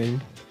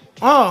graduating.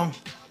 Oh.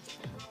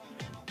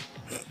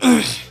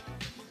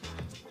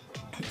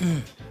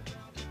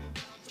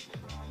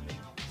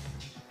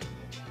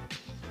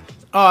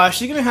 Oh, is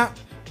she gonna have...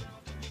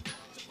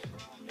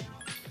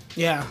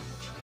 Yeah.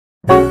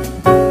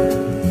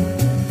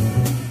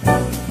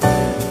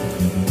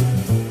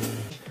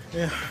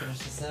 Yeah.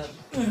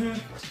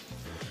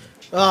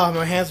 Oh,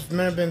 my hands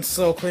might have been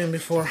so clean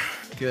before.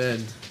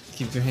 Good.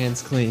 Keep your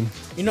hands clean.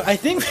 You know, I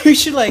think we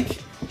should, like,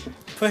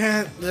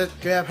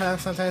 grab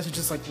hands sometimes and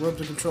just, like, rub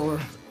the controller.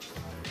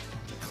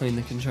 Clean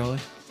the controller.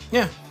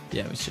 Yeah.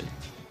 Yeah, we should.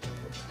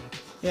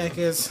 Yeah,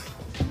 because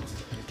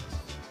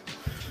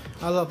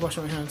I love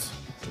washing my hands.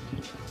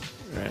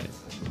 Alright.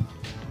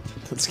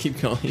 Let's keep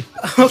going.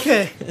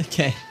 Okay.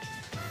 Okay.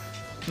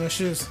 No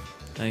shoes.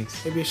 Thanks.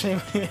 It'd be a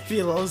shame if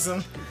you lose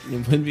them.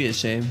 It would be a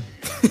shame.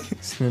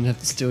 Someone would have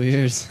to steal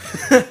yours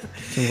to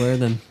wear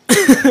them.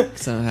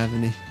 Because I don't have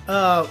any.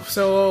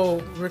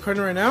 So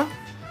recording right now?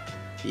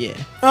 Yeah.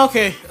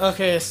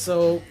 Okay,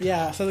 so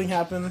yeah, something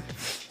happened.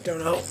 Don't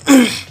know.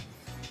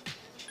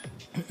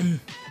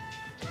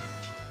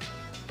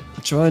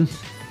 Which one?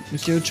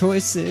 Make your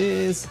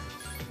choices.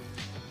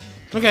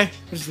 Okay,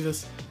 let's do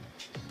this.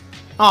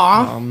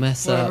 Aw. I'll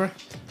mess Whatever. up.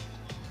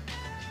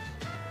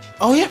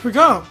 Oh yeah,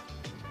 forgot.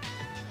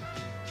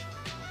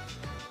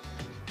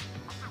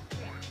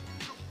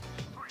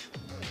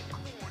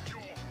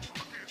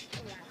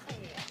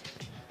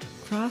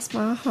 Cross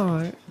my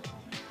heart.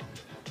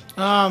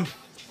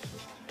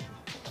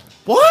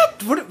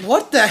 What?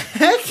 What the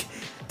heck?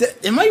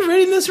 Am I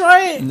reading this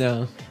right?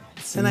 No.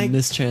 It's And a I-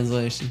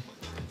 mistranslation.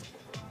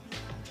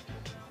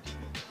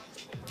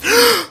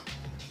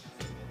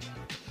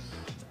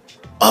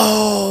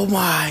 Oh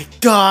my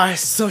gosh,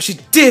 so she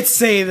did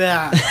say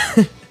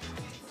that.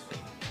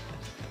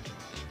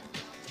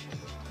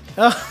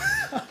 Oh,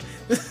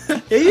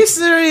 are you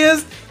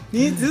serious?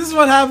 This is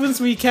what happens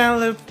when you can't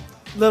let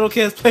little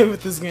kids play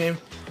with this game.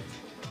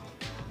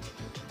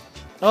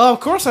 Oh,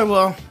 of course I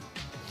will.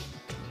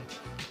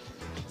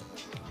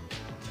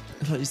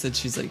 I thought you said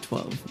she's like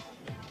 12.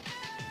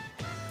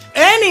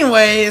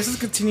 Anyway, let's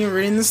just continue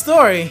reading the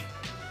story.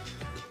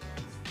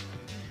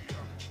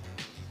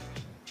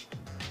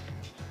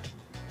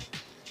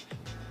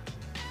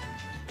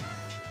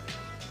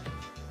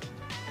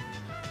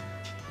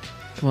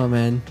 Come on,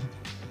 man.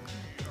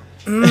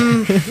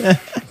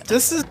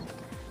 This is...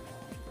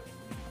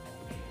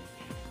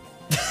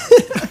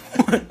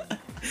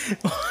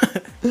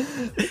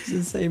 It's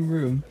the same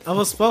room. I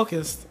was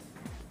focused.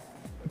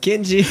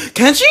 Genji.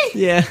 Kenji?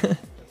 Yeah.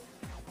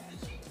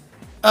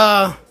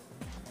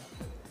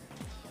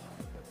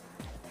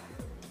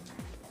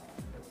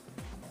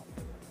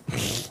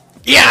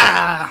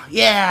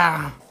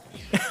 Yeah!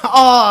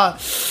 Oh,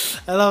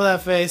 I love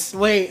that face.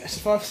 Wait, she's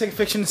probably taking a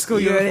picture in the school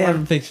You already have a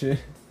uniform. picture.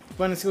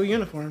 But in the school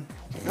uniform.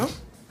 No?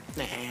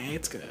 Nah,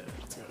 it's good.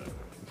 It's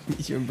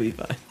good. You're be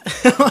fine.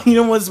 You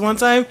know what's one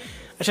time?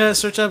 I tried to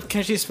search up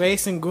Kenji's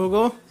face in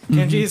Google.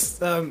 Kenji's,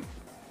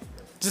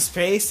 just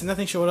face and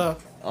nothing showed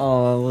up.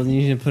 Oh, well,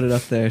 you need to put it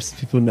up there so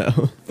people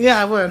know.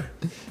 Yeah, I would.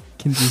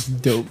 Genji's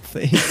dope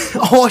face.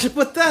 Oh, I should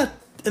put that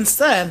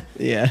instead.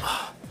 Yeah.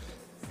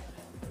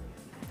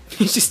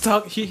 He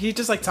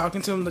just like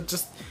talking to him,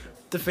 just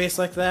the face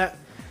like that.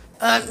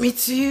 Me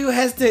too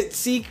has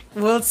the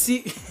world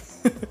see.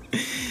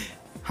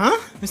 Huh?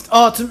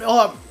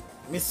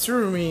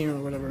 Mitsurumi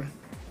or whatever.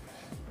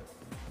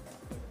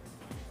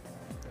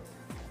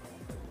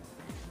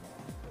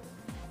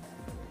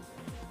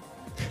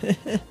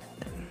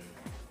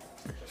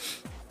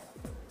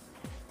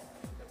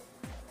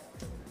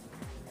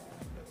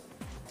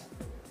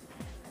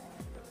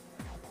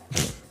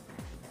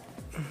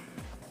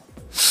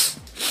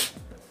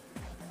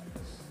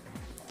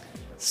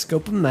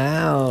 Scope them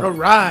out. All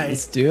right.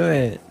 Let's do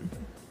it.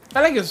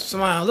 I like his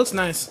smile. It looks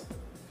nice.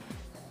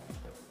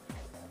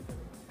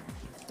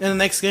 In the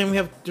next game,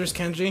 there's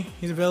Kenji.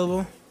 He's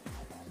available.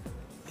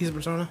 He's a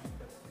persona.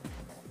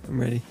 I'm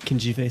ready.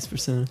 Genji face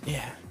persona.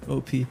 Yeah.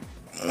 OP.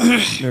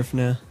 Nerf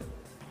now.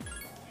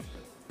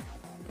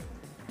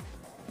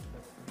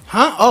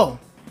 Huh? Oh.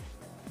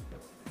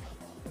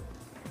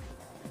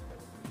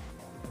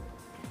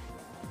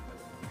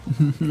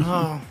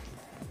 Oh.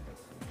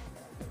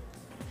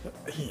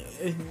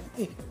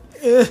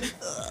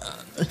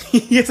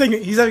 He's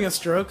having a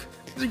stroke.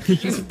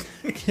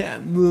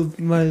 Can't move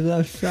my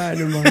left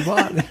side of my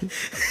body.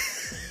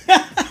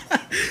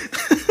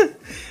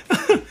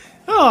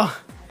 Oh,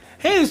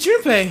 hey, it's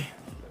Junpei,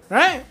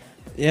 right?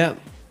 Yep.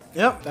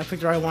 Yep, I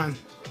picked the right one.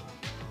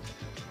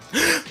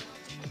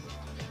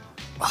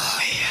 Oh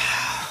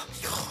yeah.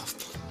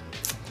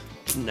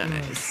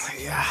 Nice.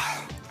 Yeah.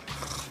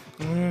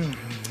 Alright.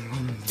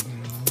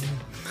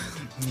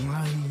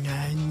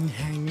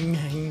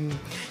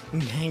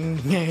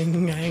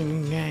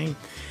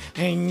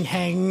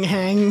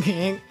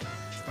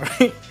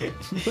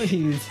 What are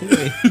you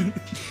doing?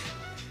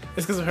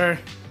 It's because of her.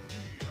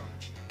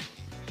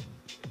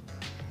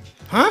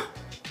 Huh?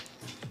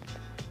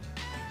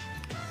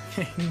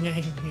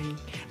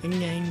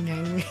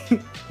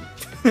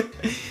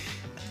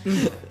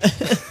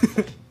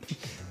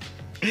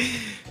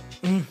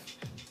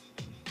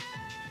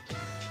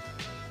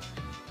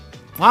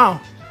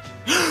 Wow.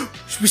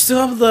 We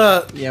still have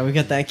the... Yeah, we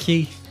got that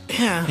key.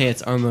 Yeah. Hey,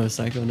 it's our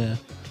motorcycle now.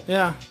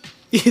 Yeah.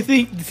 You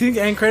think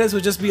end credits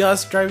would just be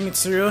us driving it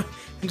through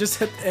and just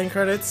hit the end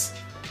credits?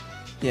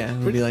 Yeah,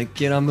 we'll be like,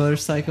 get on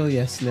motorcycle,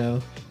 yes,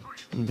 no.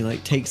 And be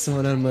like, take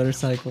someone on a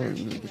motorcycle, and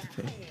we get to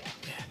pay.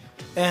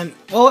 And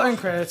all end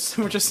credits,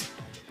 we're just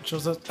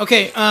shows up.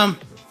 Okay,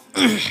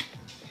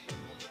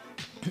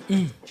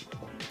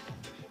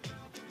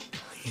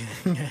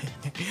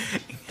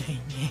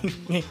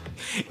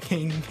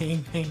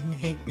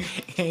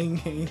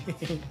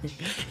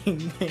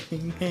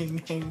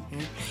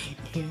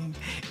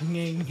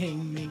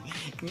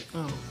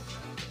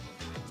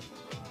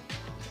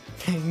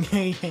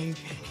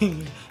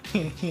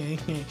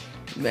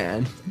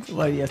 Man,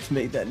 why do you have to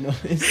make that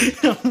noise?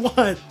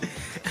 What?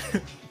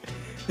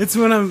 It's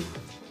when I'm...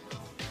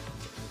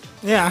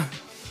 Yeah.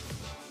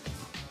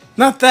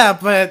 Not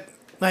that, but,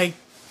 like,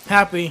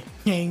 happy.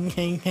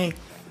 This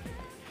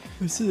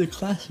is a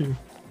classroom.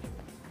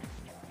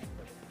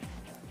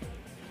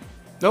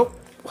 Nope.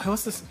 Wait,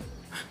 what's this?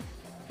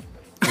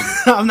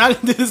 I'm not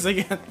gonna do this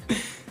again.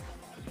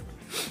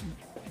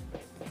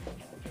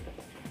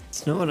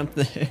 There's no one up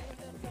there.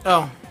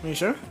 Oh, are you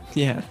sure?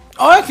 Yeah.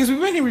 Oh, yeah, because we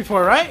made a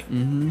report, right?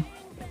 Mm-hmm.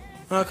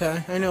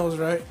 Okay, I know it was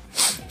right.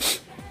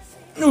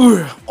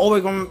 Oh, we're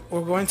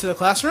going to the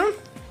classroom?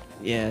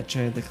 Yeah,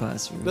 try the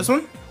classroom. This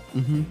one?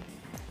 Mm-hmm.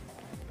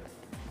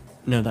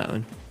 No, that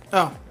one.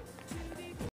 Oh.